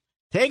area.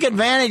 Take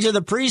advantage of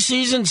the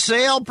preseason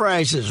sale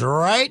prices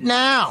right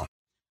now.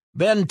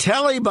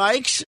 Bentelli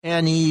bikes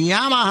and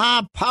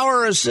Yamaha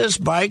Power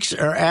Assist bikes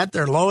are at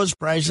their lowest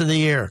price of the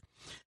year.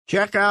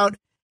 Check out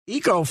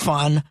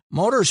EcoFun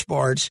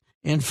Motorsports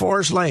in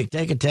Forest Lake.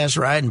 Take a test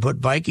ride and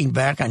put biking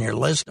back on your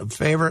list of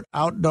favorite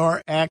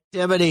outdoor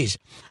activities.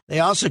 They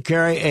also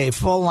carry a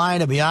full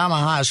line of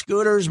Yamaha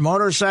scooters,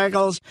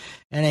 motorcycles,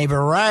 and a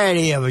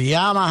variety of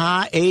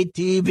Yamaha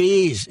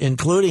ATVs,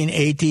 including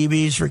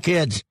ATVs for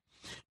kids.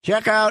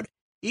 Check out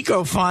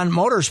EcoFun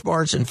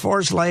Motorsports in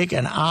Forest Lake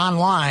and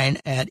online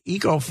at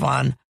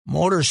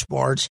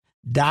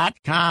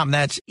EcoFunMotorsports.com.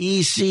 That's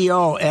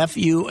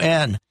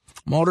ECOFUN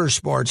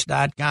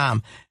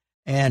Motorsports.com.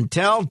 And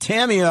tell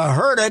Tim you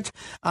heard it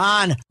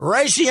on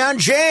Ricey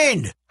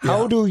Unchained.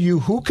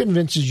 Who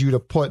convinces you to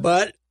put?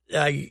 But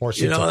they were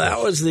kind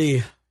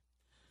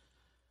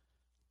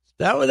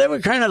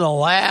of the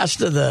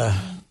last of the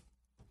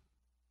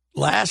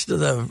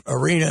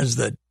arenas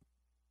that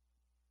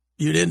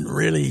you didn't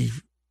really.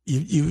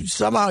 You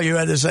somehow you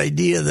had this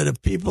idea that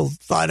if people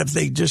thought if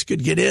they just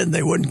could get in,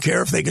 they wouldn't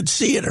care if they could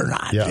see it or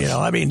not. Yes.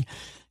 I mean,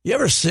 you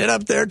ever sit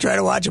up there try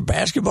to watch a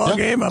basketball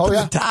game up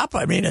at the top?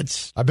 I mean,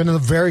 I've been to the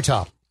very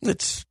top.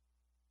 It's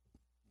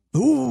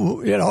who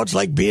it's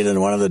like being in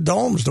one of the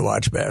domes to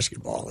watch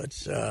basketball.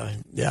 It's,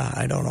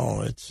 I don't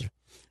know.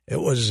 It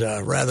was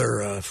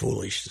rather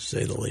foolish, to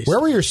say the least. Where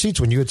were your seats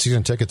when you had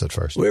season tickets at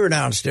first? We were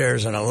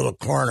downstairs in a little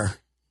corner.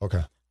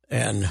 Okay.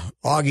 And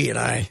Augie and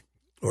I,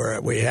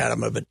 we had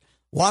them, but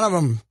one of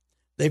them,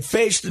 they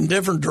faced in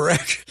different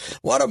directions.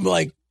 One of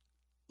them,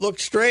 looked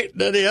straight,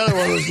 and then the other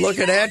one was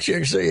looking at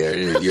you. So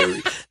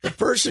you're the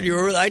person you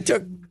were with. I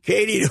took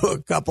Katie to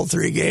a couple,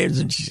 3 games,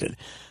 and she said,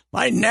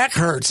 my neck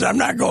hurts. I'm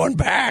not going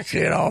back,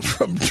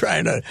 from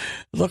trying to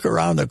look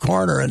around the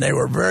corner. And they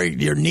were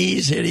your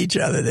knees hit each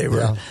other.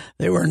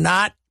 They were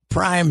not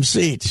prime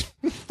seats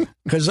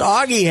because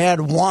Augie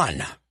had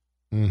 1.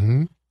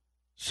 Mm-hmm.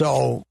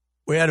 So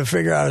we had to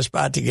figure out a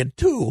spot to get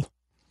 2,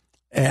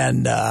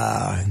 and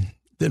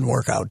didn't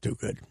work out too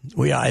good.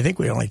 I think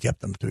we only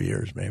kept them 2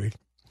 years, maybe.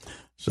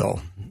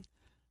 So,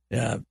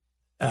 yeah.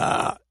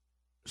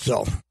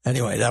 So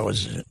anyway, that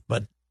was it.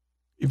 But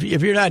if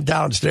you're not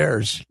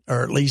downstairs,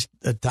 or at least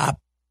the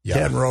top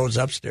 10 rows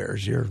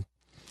upstairs, you're.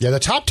 Yeah, the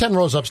top 10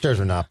 rows upstairs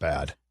are not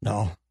bad.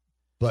 No.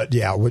 But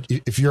yeah,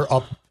 if you're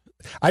up,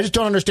 I just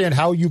don't understand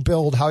how you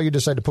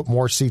decide to put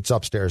more seats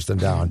upstairs than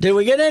down. Did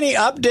we get any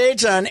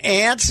updates on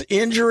Ant's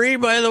injury,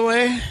 by the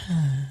way?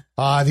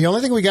 The only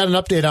thing we got an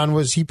update on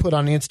was he put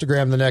on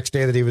Instagram the next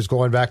day that he was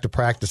going back to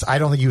practice. I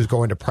don't think he was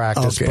going to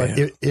practice,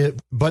 okay.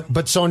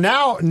 But so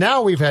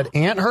now we've had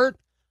Ant hurt,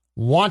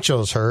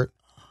 Wancho's hurt,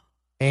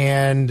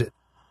 and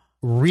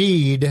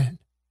Reed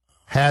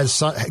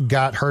has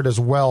got hurt as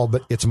well,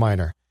 but it's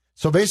minor.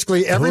 So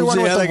basically,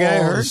 everyone with the guy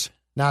hurt?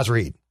 Naz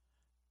Reed.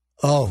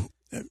 Oh,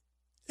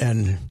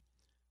 and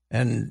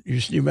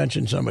you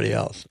mentioned somebody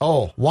else.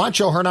 Oh,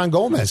 Juancho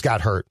Hernan-Gomez got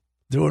hurt.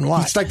 Doing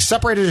what? He's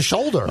separated his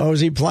shoulder. Oh,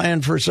 is he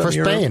playing for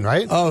Spain,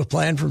 right? Oh,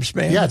 playing from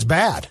Spain? Yeah, it's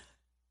bad.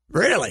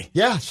 Really?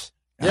 Yes.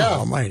 Yeah.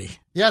 Almighty.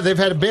 Yeah, they've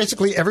had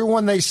basically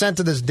everyone they sent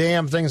to this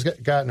damn thing's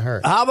gotten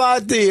hurt. How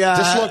about the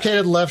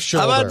dislocated left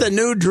shoulder? How about the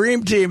new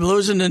Dream Team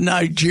losing to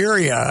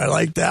Nigeria? I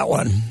like that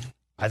one.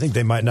 I think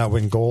they might not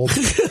win gold.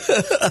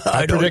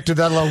 I predicted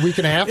that a week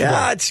and a half ago.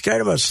 Yeah, it's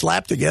kind of a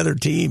slap together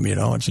team.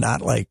 It's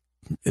not like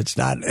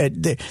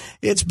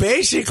it's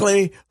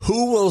basically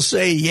who will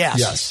say yes.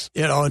 Yes.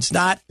 It's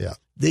not. Yeah.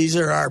 These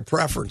are our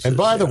preferences. And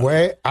by the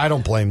way, I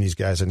don't blame these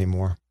guys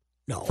anymore.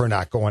 No. For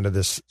not going to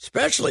this,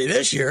 especially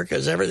this year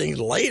because everything's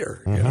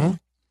later. Mm-hmm.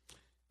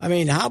 I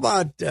mean, how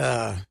about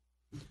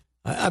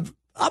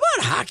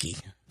hockey?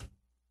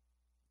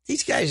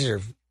 These guys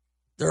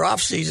their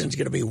off season's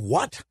going to be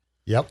what?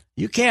 Yep.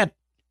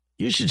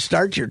 You should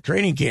start your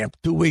training camp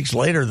 2 weeks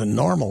later than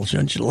normal.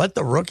 Shouldn't you let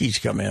the rookies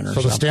come in or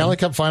something? So the Stanley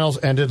Cup Finals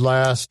ended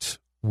last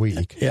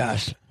week.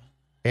 Yes.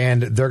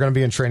 And they're going to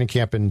be in training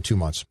camp in 2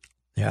 months.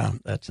 Yeah,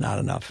 that's not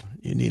enough.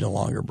 You need a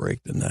longer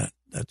break than that.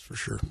 That's for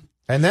sure.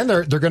 And then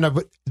they're going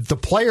to. The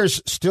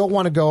players still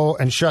want to go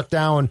and shut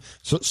down.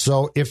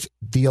 So if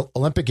the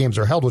Olympic Games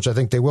are held, which I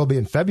think they will be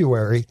in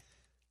February,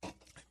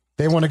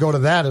 they want to go to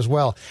that as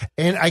well.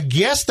 And I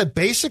guess that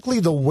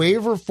basically the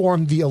waiver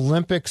form the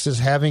Olympics is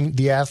having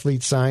the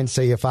athletes sign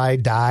say, if I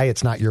die,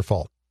 it's not your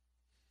fault.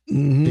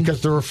 Mm-hmm.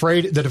 Because they're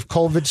afraid that if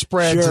COVID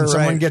spreads and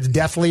someone gets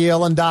deathly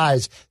ill and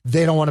dies,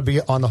 they don't want to be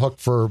on the hook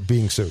for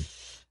being sued.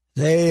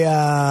 They,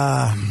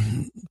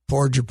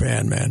 poor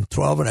Japan, man,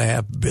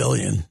 $12.5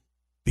 billion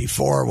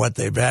before what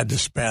they've had to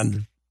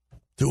spend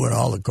doing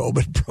all the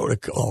COVID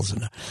protocols.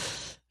 And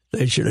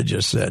they should have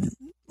just said,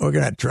 we're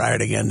going to try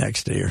it again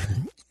next year.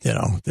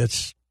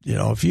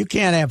 If you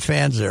can't have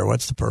fans there,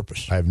 what's the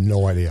purpose? I have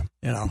no idea.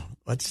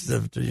 What's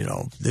the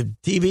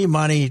TV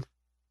money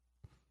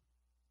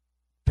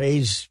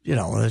pays,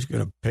 it's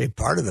going to pay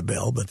part of the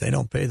bill, but they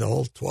don't pay the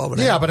whole 12 and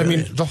a half. Yeah, but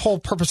billion. I mean, the whole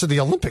purpose of the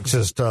Olympics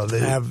is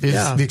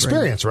the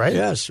experience, right?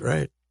 Yes,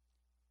 right.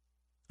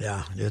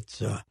 Yeah,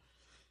 it's,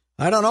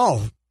 I don't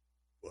know.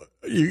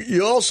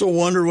 You also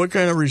wonder what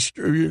kind of,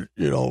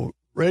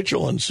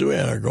 Rachel and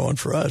Sue-Ann are going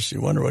for us. You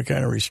wonder what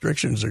kind of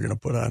restrictions they're going to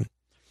put on,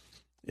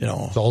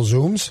 It's all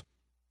Zooms?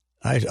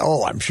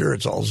 I'm sure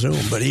it's all Zoom,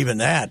 but even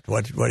that,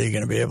 what are you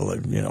going to be able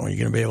to, you're going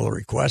to be able to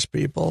request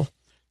people?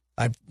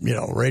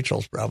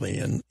 Rachel's probably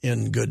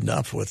in good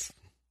enough with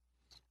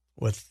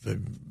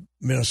the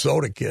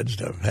Minnesota kids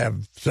to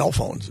have cell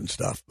phones and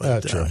stuff.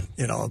 But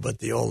but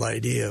the old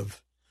idea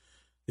of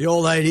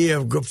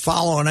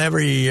following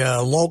every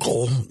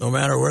local, no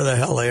matter where the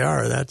hell they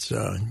are, that's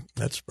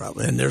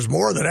probably, and there's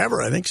more than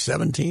ever. I think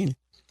 17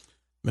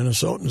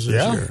 Minnesotans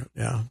this year.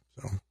 Yeah.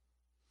 So,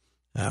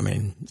 I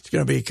mean, it's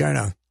going to be kind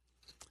of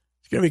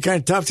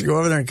tough to go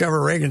over there and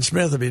cover Reagan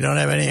Smith if you don't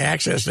have any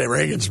access to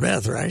Reagan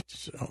Smith, right?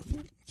 So.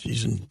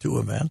 Season 2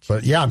 events.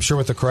 But yeah, I'm sure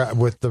with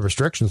the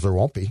restrictions there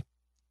won't be.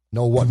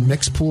 No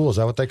mixed pool, is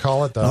that what they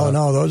call it?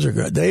 No, those are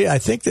good. I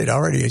think they'd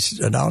already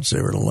announced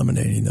they were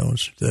eliminating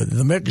those.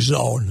 The mixed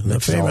zone, the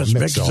famous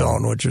mixed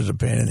zone, which is a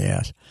pain in the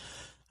ass.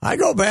 I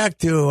go back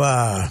to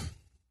I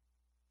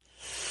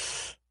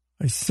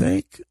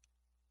think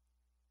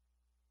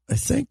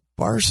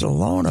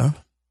Barcelona.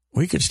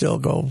 We could still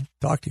go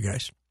talk to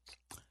guys.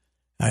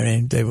 I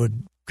mean, they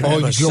would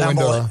kind of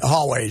assemble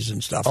hallways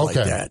and stuff like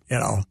that. You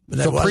know,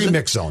 so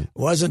pre-mix zone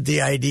wasn't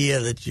the idea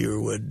that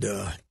you would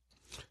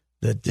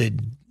that they'd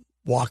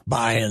walk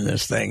by in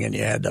this thing and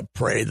you had to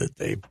pray that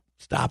they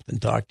stopped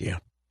and talked to you.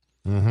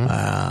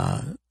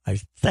 Mm-hmm. I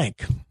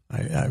think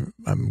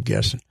I'm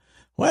guessing.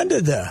 When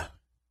did the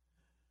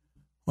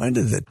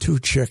two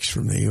chicks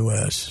from the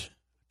U.S.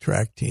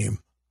 track team,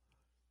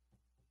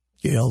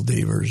 Gail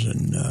Devers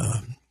and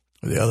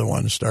the other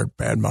one, start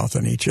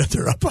bad-mouthing each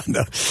other up on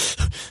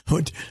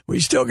the... We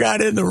still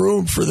got in the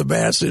room for the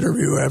Bass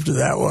interview after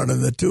that one,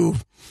 and the two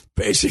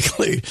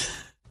basically...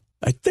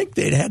 I think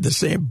they'd had the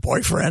same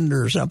boyfriend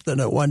or something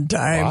at one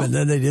time, and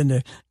then they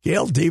didn't.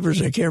 Gail Devers,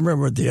 I can't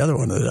remember what the other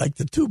one was, like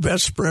the two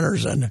best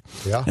sprinters, and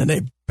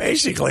they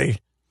basically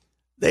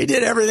they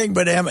did everything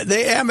but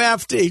they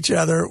MF'd each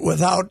other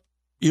without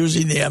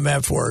using the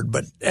MF word,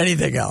 but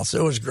anything else.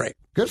 It was great.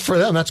 Good for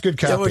them. That's good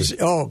copy.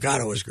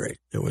 It was great.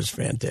 It was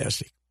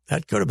fantastic.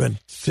 That could have been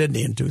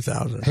Sydney in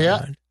 2000. Hey,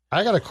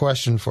 I got a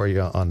question for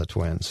you on the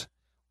Twins.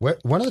 When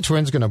are the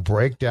Twins going to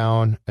break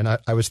down? And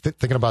I was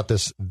thinking about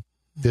this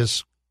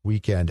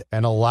weekend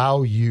and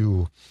allow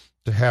you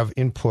to have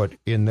input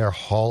in their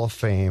Hall of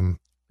Fame.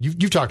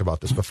 You've talked about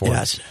this before.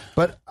 Yes.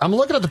 But I'm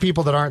looking at the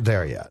people that aren't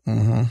there yet,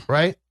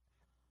 right?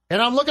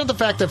 And I'm looking at the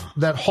fact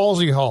that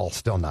Halsey Hall's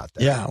still not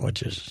there. Yeah,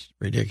 which is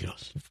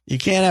ridiculous. You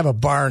can't have a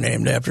bar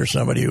named after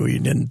somebody who you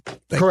didn't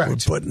think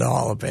would put in the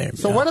Hall of Fame.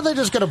 So when are they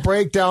just going to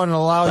break down and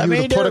allow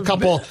you to put a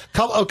couple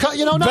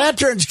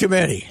Veterans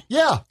Committee.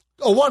 Yeah.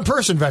 A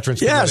one-person Veterans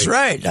Committee. Yes,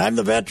 right. I'm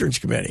the Veterans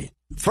Committee.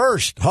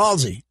 First,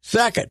 Halsey.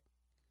 Second,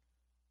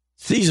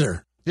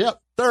 Caesar.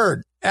 Yep.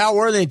 Third, Al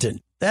Worthington.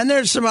 Then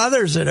there's some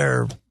others that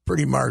are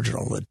pretty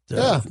marginal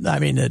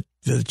that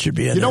should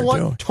be in there, you know what?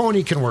 too.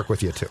 Tony can work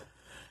with you, too.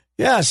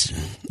 Yes.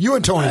 You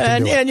and Tony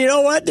can do it. And you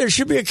know what? There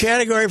should be a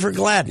category for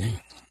Gladden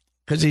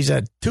because he's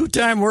a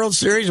two-time World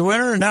Series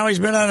winner, and now he's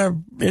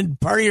been in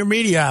part of your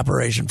media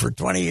operation for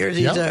 20 years.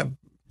 He's a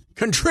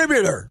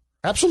contributor.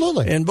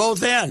 Absolutely. In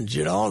both ends,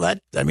 you know.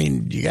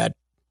 You got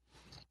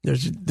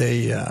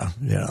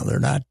they're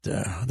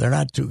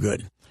not too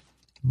good.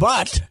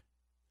 But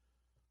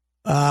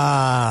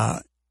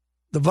the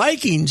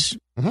Vikings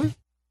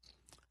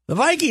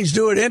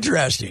do it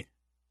interesting.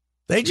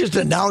 They just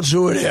announce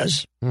who it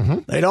is. Mm-hmm.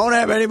 They don't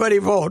have anybody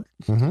vote.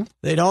 Mm-hmm.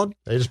 They don't.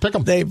 They just pick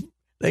them.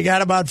 They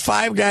got about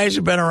 5 guys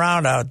who've been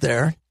around out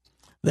there.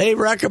 They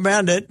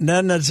recommend it, and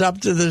then it's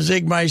up to the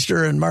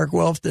Zigmeister and Mark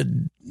Wilf to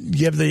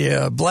give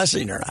the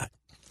blessing or not.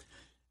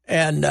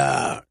 And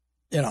I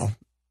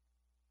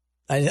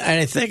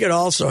think it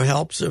also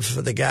helps if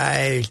the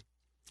guy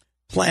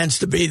plans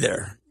to be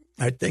there.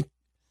 I think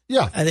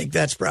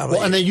that's probably.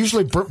 Well, and they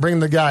usually bring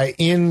the guy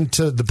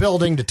into the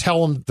building to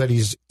tell him that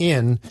he's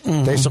in.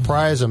 Mm-hmm. They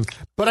surprise him.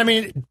 But, I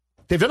mean,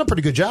 they've done a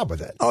pretty good job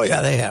with it. Oh,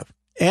 yeah, they have.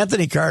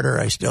 Anthony Carter,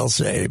 I still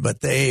say,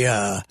 but they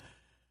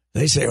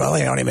say, well,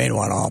 they only made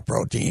one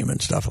all-pro team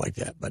and stuff like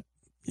that. But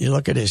you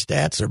look at his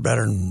stats, they're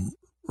better than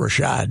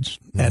Rashad's.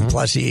 Mm-hmm. And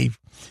plus, he's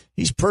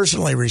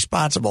personally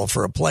responsible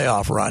for a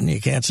playoff run. You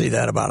can't say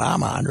that about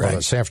Ahmad, right? Well,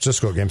 the San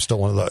Francisco game's still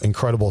one of the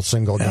incredible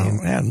single games.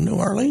 And New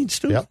Orleans,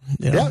 too. Yep.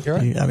 Yeah, you're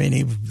right. I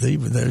mean,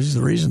 there's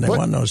the reason they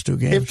won those 2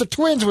 games. If the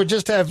Twins would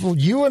just have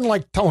you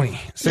and, Tony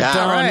sit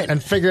down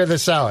and figure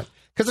this out.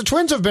 Because the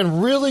Twins have been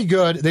really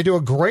good. They do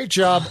a great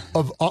job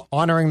of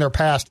honoring their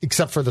past,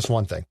 except for this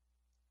one thing.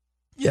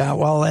 Yeah,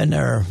 well, and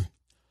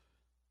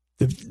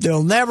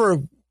they'll never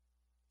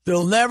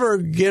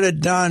get it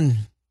done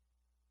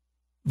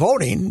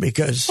voting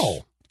because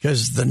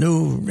the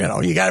new,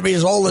 you got to be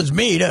as old as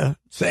me to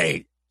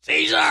say,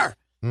 Caesar,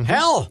 mm-hmm.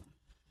 Hell,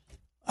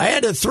 I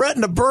had to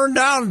threaten to burn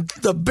down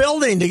the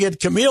building to get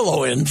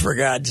Camilo in, for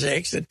God's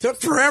sakes. It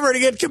took forever to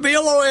get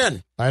Camilo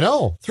in. I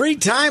know.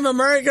 3-time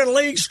American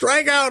League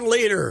strikeout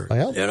leader.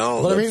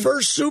 The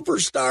first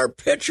superstar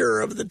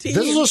pitcher of the team.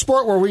 This is a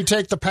sport where we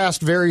take the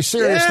past very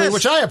seriously,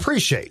 which I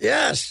appreciate.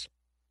 Yes.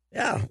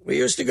 Yeah, we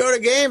used to go to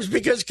games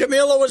because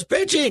Camilo was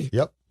pitching.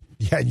 Yep.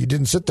 Yeah, you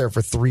didn't sit there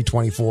for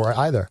 324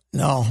 either.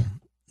 No.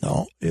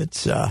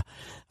 It's I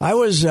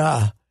was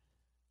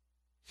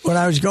when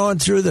I was going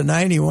through the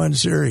 91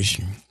 series.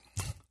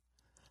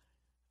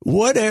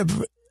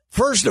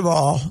 First of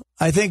all,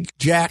 I think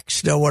Jack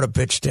still would have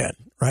pitched 10,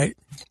 right?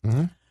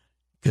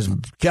 Because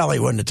Kelly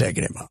wouldn't have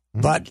taken him out.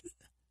 Mm-hmm. But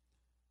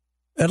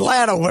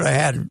Atlanta would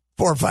have had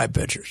 4 or 5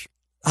 pitchers.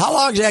 How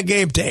long does that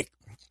game take?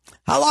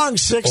 How long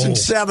 6 and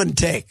 7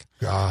 take?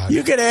 God.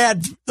 You could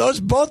add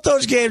both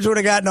those games would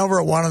have gotten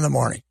over at 1 in the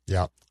morning.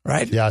 Yeah.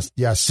 Right?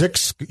 Yeah.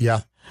 6.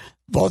 Yeah.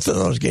 Both of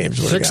those games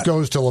would have 6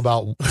 goes till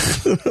about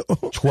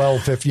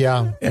 12:50.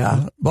 Yeah.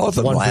 Yeah. Both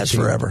of them last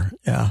forever.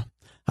 Yeah.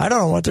 I don't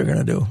know what they're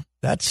going to do.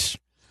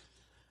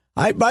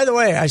 By the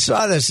way, I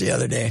saw this the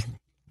other day.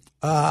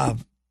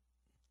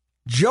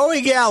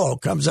 Joey Gallo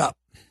comes up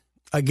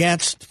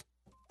against,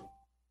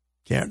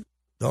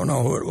 don't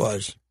know who it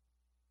was.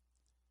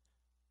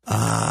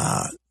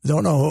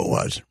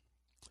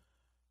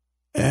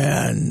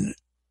 And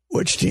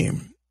which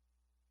team?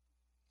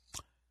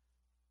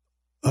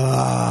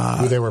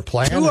 Who they were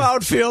playing? 2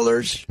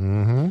 outfielders,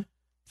 mm-hmm.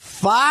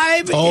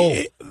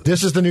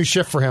 This is the new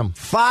shift for him.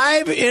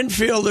 5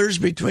 infielders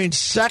between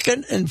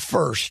second and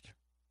first.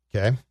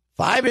 Okay.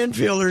 5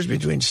 infielders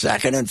between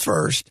second and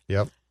first.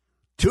 Yep.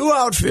 2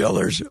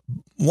 outfielders,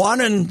 one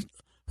in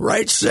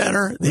right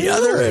center, the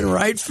other in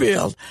right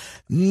field.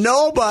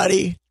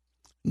 Nobody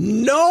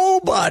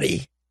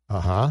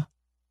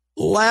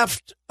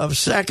left of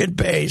second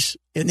base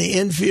in the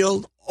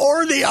infield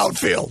or the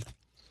outfield.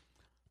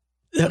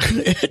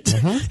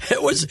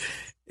 It was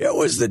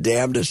the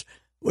damnedest.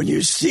 When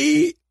you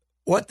see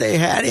what they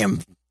had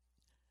him,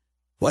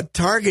 what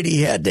target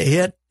he had to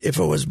hit if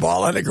it was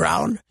ball on the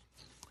ground,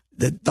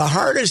 the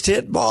hardest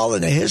hit ball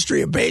in the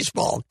history of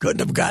baseball couldn't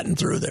have gotten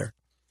through there.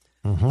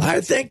 Mm-hmm.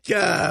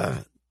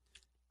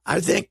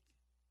 I think,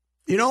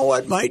 you know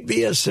what might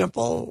be a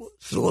simple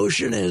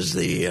solution is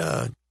the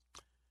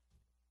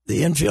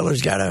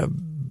infielders got to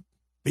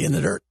be in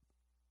the dirt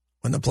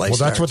when the play starts.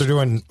 Well, that's what they're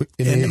doing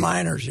in the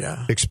minors,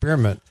 yeah.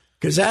 Experiment.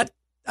 Because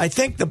I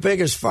think the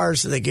biggest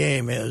farce of the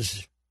game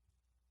is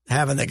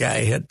having the guy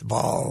hit the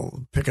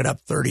ball, pick it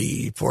up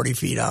 30, 40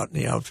 feet out in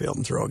the outfield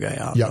and throw a guy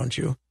out, don't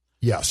you?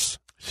 Yes.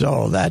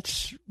 So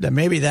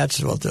maybe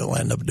that's what they'll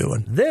end up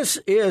doing. This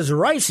is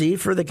Ricey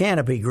for the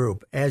Canopy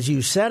Group. As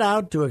you set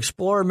out to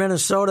explore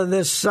Minnesota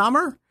this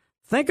summer,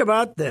 think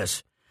about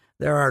this.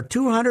 There are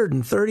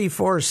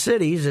 234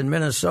 cities in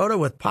Minnesota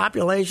with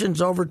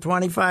populations over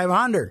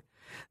 2,500.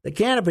 The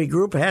Canopy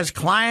Group has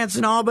clients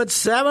in all but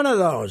 7 of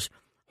those.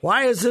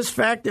 Why is this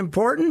fact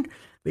important?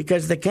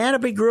 Because the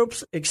Canopy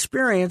Group's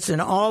experience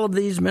in all of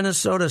these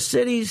Minnesota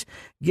cities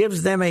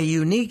gives them a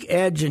unique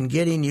edge in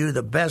getting you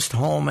the best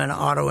home and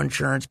auto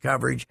insurance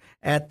coverage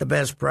at the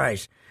best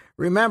price.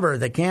 Remember,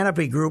 the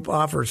Canopy Group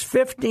offers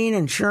 15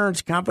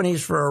 insurance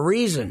companies for a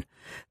reason,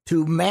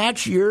 to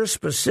match your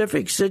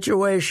specific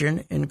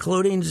situation,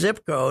 including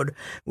zip code,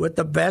 with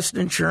the best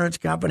insurance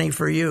company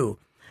for you.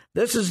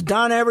 This is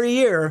done every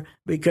year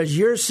because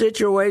your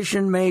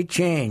situation may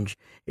change.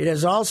 It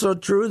is also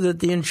true that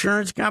the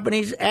insurance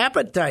company's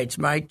appetites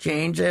might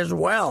change as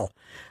well.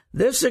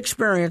 This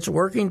experience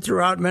working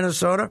throughout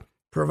Minnesota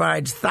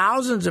provides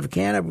thousands of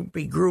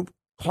Canopy Group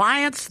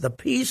clients the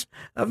peace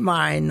of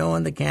mind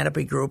knowing the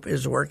Canopy Group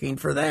is working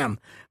for them.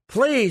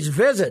 Please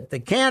visit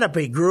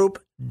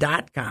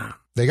thecanopygroup.com.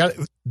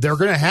 They're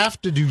going to have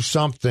to do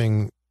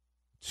something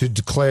to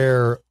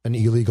declare an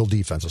illegal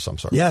defense of some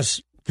sort.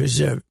 Yes,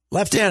 because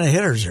left-handed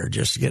hitters are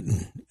just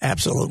getting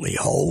absolutely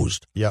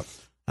hosed. Yep.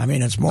 I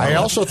mean, it's more. I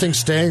also think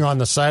staying on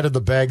the side of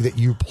the bag that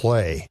you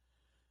play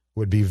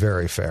would be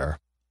very fair,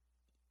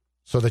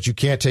 so that you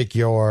can't take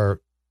your.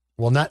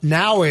 Well, not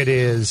now. It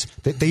is.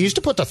 They used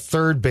to put the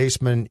third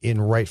baseman in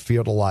right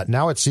field a lot.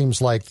 Now it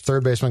seems like the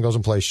third baseman goes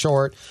and plays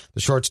short.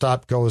 The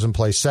shortstop goes and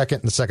plays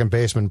second, and the second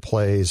baseman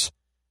plays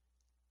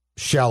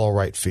shallow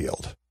right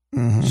field.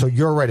 Mm-hmm. So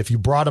you're right. If you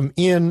brought them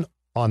in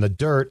on the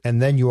dirt,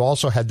 and then you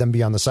also had them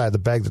be on the side of the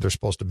bag that they're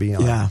supposed to be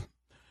on. Yeah.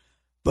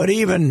 But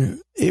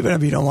even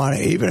if you don't want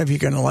to, even if you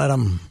can let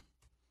them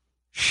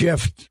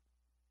shift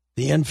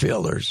the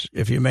infielders,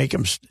 if you make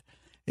them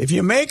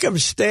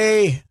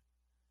stay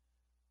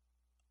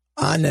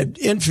on the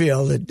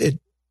infield, it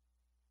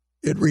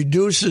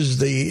reduces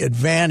the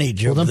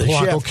advantage of the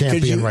shift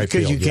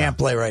because you can't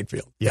play right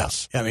field.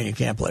 Yes, I mean you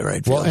can't play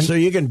right field. Well, so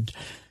you can.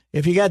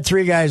 If you got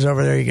 3 guys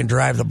over there, you can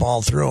drive the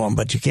ball through them,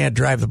 but you can't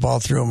drive the ball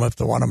through them if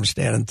the one of them is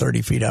standing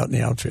 30 feet out in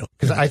the outfield.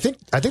 Because I think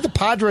the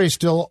Padres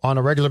still, on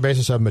a regular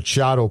basis, have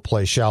Machado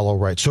play shallow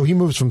right. So he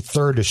moves from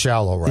third to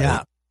shallow right.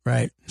 Yeah,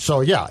 right.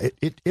 So, yeah,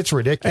 it's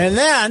ridiculous. And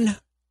then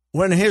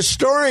when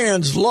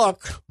historians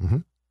look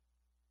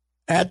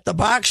at the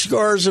box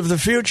scores of the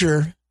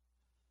future,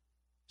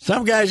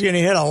 some guy's going to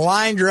hit a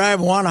line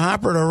drive, one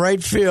hopper to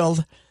right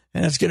field,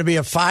 and it's going to be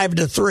a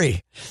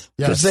 5-3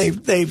 because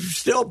they've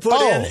still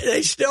put in.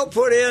 They still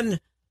put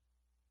in.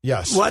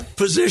 Yes. What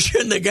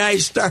position the guy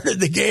started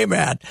the game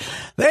at?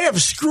 They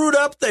have screwed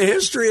up the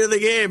history of the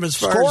game as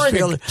far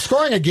as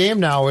scoring a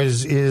game now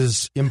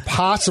is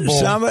impossible.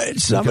 Somebody,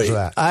 because of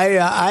that.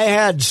 I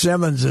had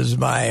Simmons as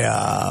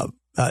my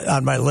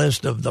on my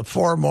list of the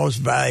 4 most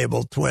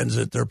valuable Twins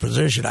at their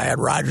position. I had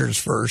Rogers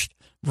first,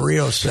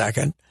 Berríos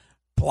second,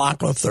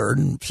 Polanco third,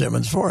 and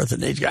Simmons fourth.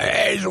 And these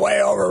guys, he's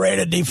way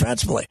overrated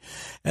defensively.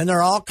 And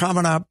they're all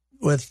coming up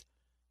with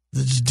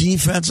the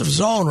defensive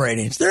zone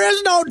ratings. There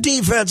is no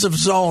defensive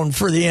zone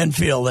for the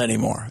infield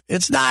anymore.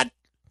 It's not,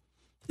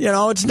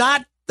 it's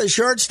not the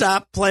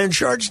shortstop playing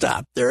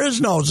shortstop. There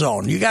is no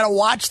zone. You got to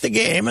watch the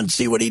game and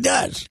see what he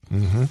does.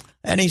 Mm-hmm.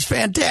 And he's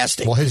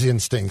fantastic. Well, his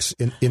instincts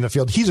in the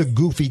field. He's a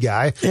goofy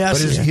guy, yes,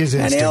 but his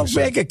instincts. And he'll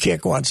make a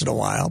kick once in a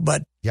while.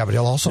 But yeah, but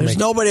he'll also there's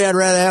nobody I'd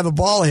rather have a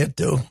ball hit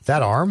to.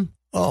 That arm?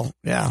 Oh,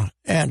 yeah.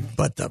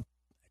 But the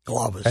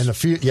gloves. And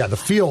the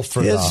feel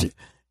for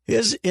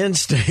his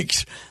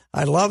instincts.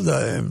 I love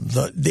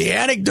the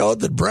anecdote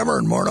that Bremer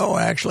and Morneau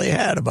actually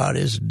had about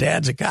his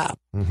dad's a cop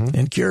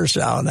in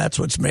Curacao, and that's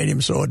what's made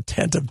him so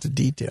attentive to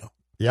detail.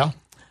 Yeah.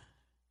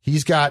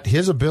 He's got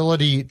his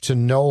ability to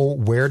know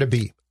where to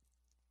be.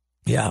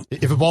 Yeah.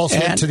 If a ball's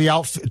hit to the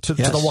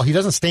the wall, he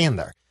doesn't stand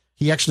there.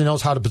 He actually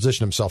knows how to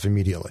position himself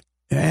immediately.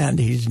 and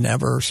he's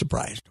never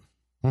surprised.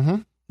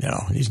 Mm-hmm.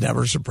 He's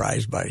never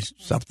surprised by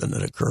something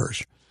that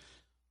occurs.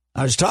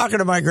 I was talking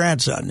to my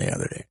grandson the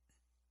other day,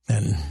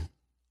 and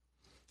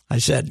I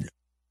said,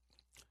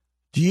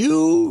 do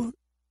you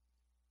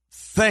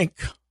think,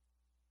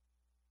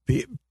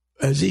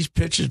 as these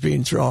pitches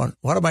being thrown,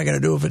 what am I going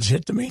to do if it's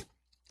hit to me?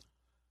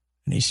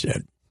 And he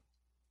said,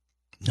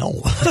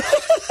 no.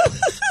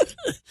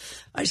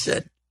 I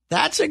said,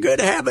 that's a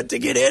good habit to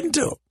get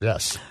into.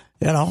 Yes.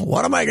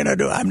 What am I going to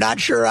do? I'm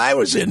not sure I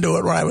was into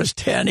it when I was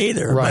 10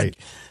 either. Right.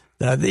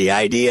 But the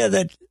idea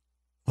that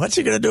what's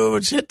he going to do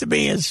if it's hit to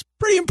me is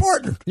pretty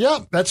important. Yeah,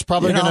 that's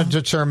probably going to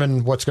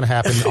determine what's going to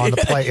happen on the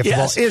play if the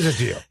ball is a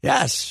deal.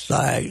 Yes.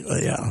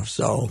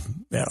 So,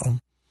 if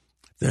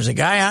there's a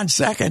guy on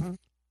second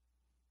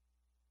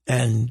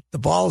and the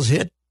ball's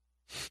hit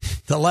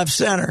the left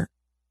center,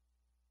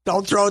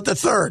 don't throw it to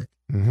third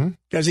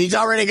because he's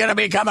already going to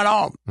be coming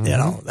home,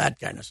 that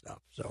kind of stuff.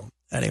 So,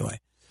 anyway,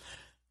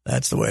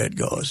 that's the way it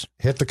goes.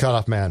 Hit the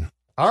cutoff man.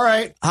 All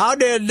right. How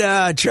did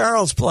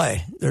Charles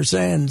play? They're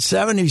saying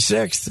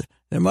 76th.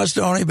 There must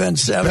have only been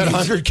 70. Bet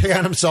 100K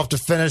on himself to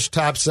finish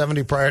top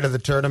 70 prior to the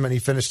tournament. He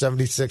finished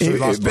 76. He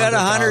bet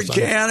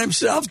 100K on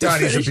himself to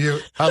finish. He's a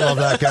beaut. I love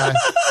that guy.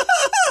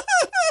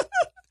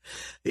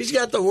 He's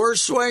got the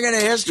worst swing in the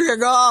history of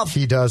golf.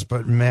 He does,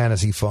 but man,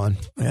 is he fun.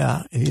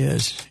 Yeah, he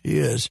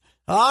is.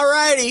 All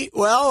righty.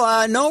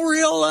 Well, no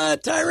real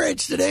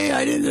tirades today.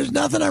 There's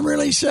nothing I'm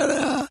really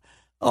said.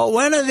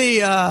 When are they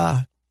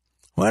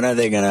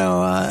going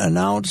to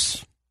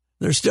announce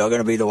they're still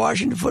going to be the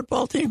Washington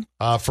football team?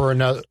 For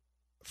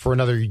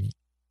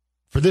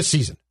this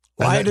season.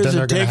 Why does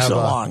it take so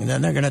long?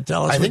 Then they're going to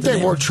tell us. I think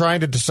they were trying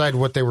to decide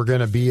what they were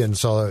going to be, and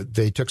so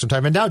they took some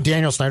time. And now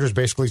Daniel Snyder's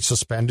basically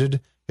suspended.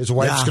 His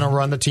wife's going to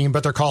run the team,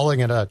 but they're calling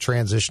it a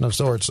transition of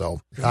sorts.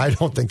 So I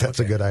don't think that's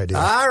a good idea.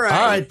 All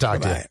right. Talk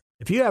to you.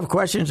 If you have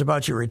questions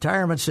about your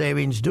retirement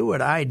savings, do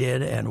what I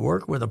did and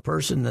work with a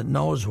person that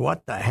knows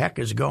what the heck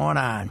is going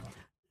on.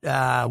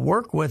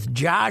 Work with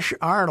Josh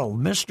Arnold,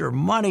 Mr.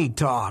 Money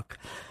Talk.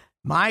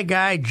 My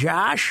guy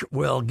Josh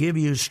will give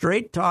you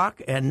straight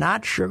talk and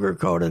not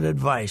sugar-coated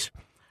advice.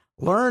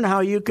 Learn how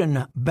you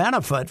can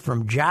benefit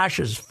from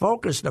Josh's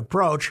focused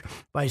approach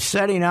by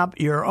setting up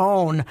your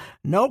own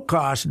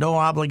no-cost,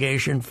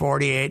 no-obligation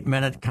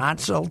 48-minute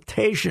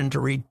consultation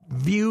to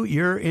review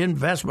your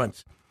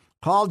investments.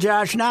 Call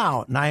Josh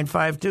now,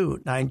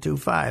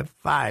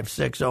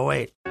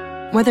 952-925-5608.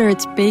 Whether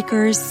it's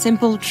Baker's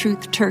Simple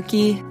Truth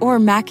Turkey or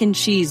mac and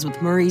cheese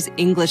with Murray's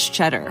English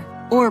Cheddar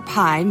or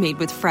pie made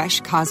with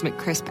fresh Cosmic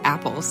Crisp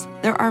apples,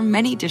 there are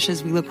many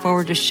dishes we look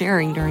forward to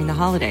sharing during the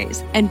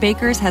holidays. And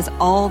Baker's has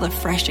all the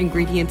fresh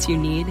ingredients you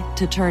need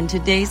to turn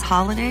today's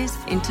holidays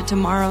into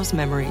tomorrow's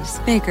memories.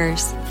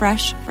 Baker's,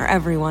 fresh for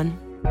everyone.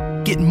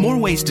 Get more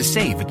ways to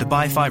save at the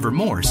Buy 5 or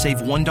More Save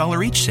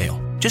 $1 each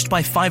sale. Just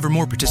buy 5 or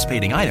more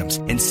participating items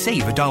and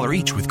save $1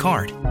 each with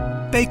card.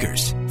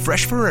 Baker's,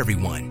 fresh for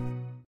everyone.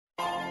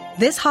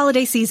 This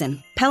holiday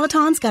season,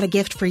 Peloton's got a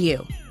gift for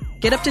you.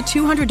 Get up to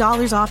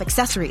 $200 off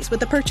accessories with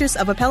the purchase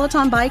of a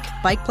Peloton bike,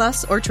 Bike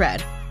Plus, or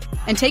Tread.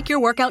 And take your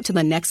workout to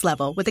the next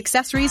level with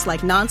accessories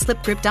like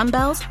non-slip grip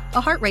dumbbells,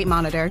 a heart rate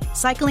monitor,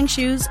 cycling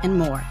shoes, and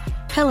more.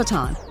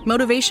 Peloton,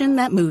 motivation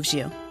that moves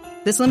you.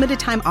 This limited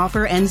time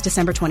offer ends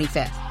December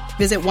 25th.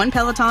 Visit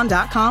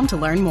onepeloton.com to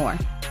learn more.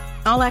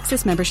 All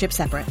access membership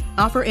separate.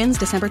 Offer ends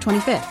December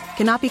 25th.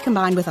 Cannot be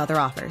combined with other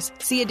offers.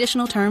 See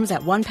additional terms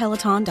at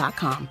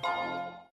onepeloton.com.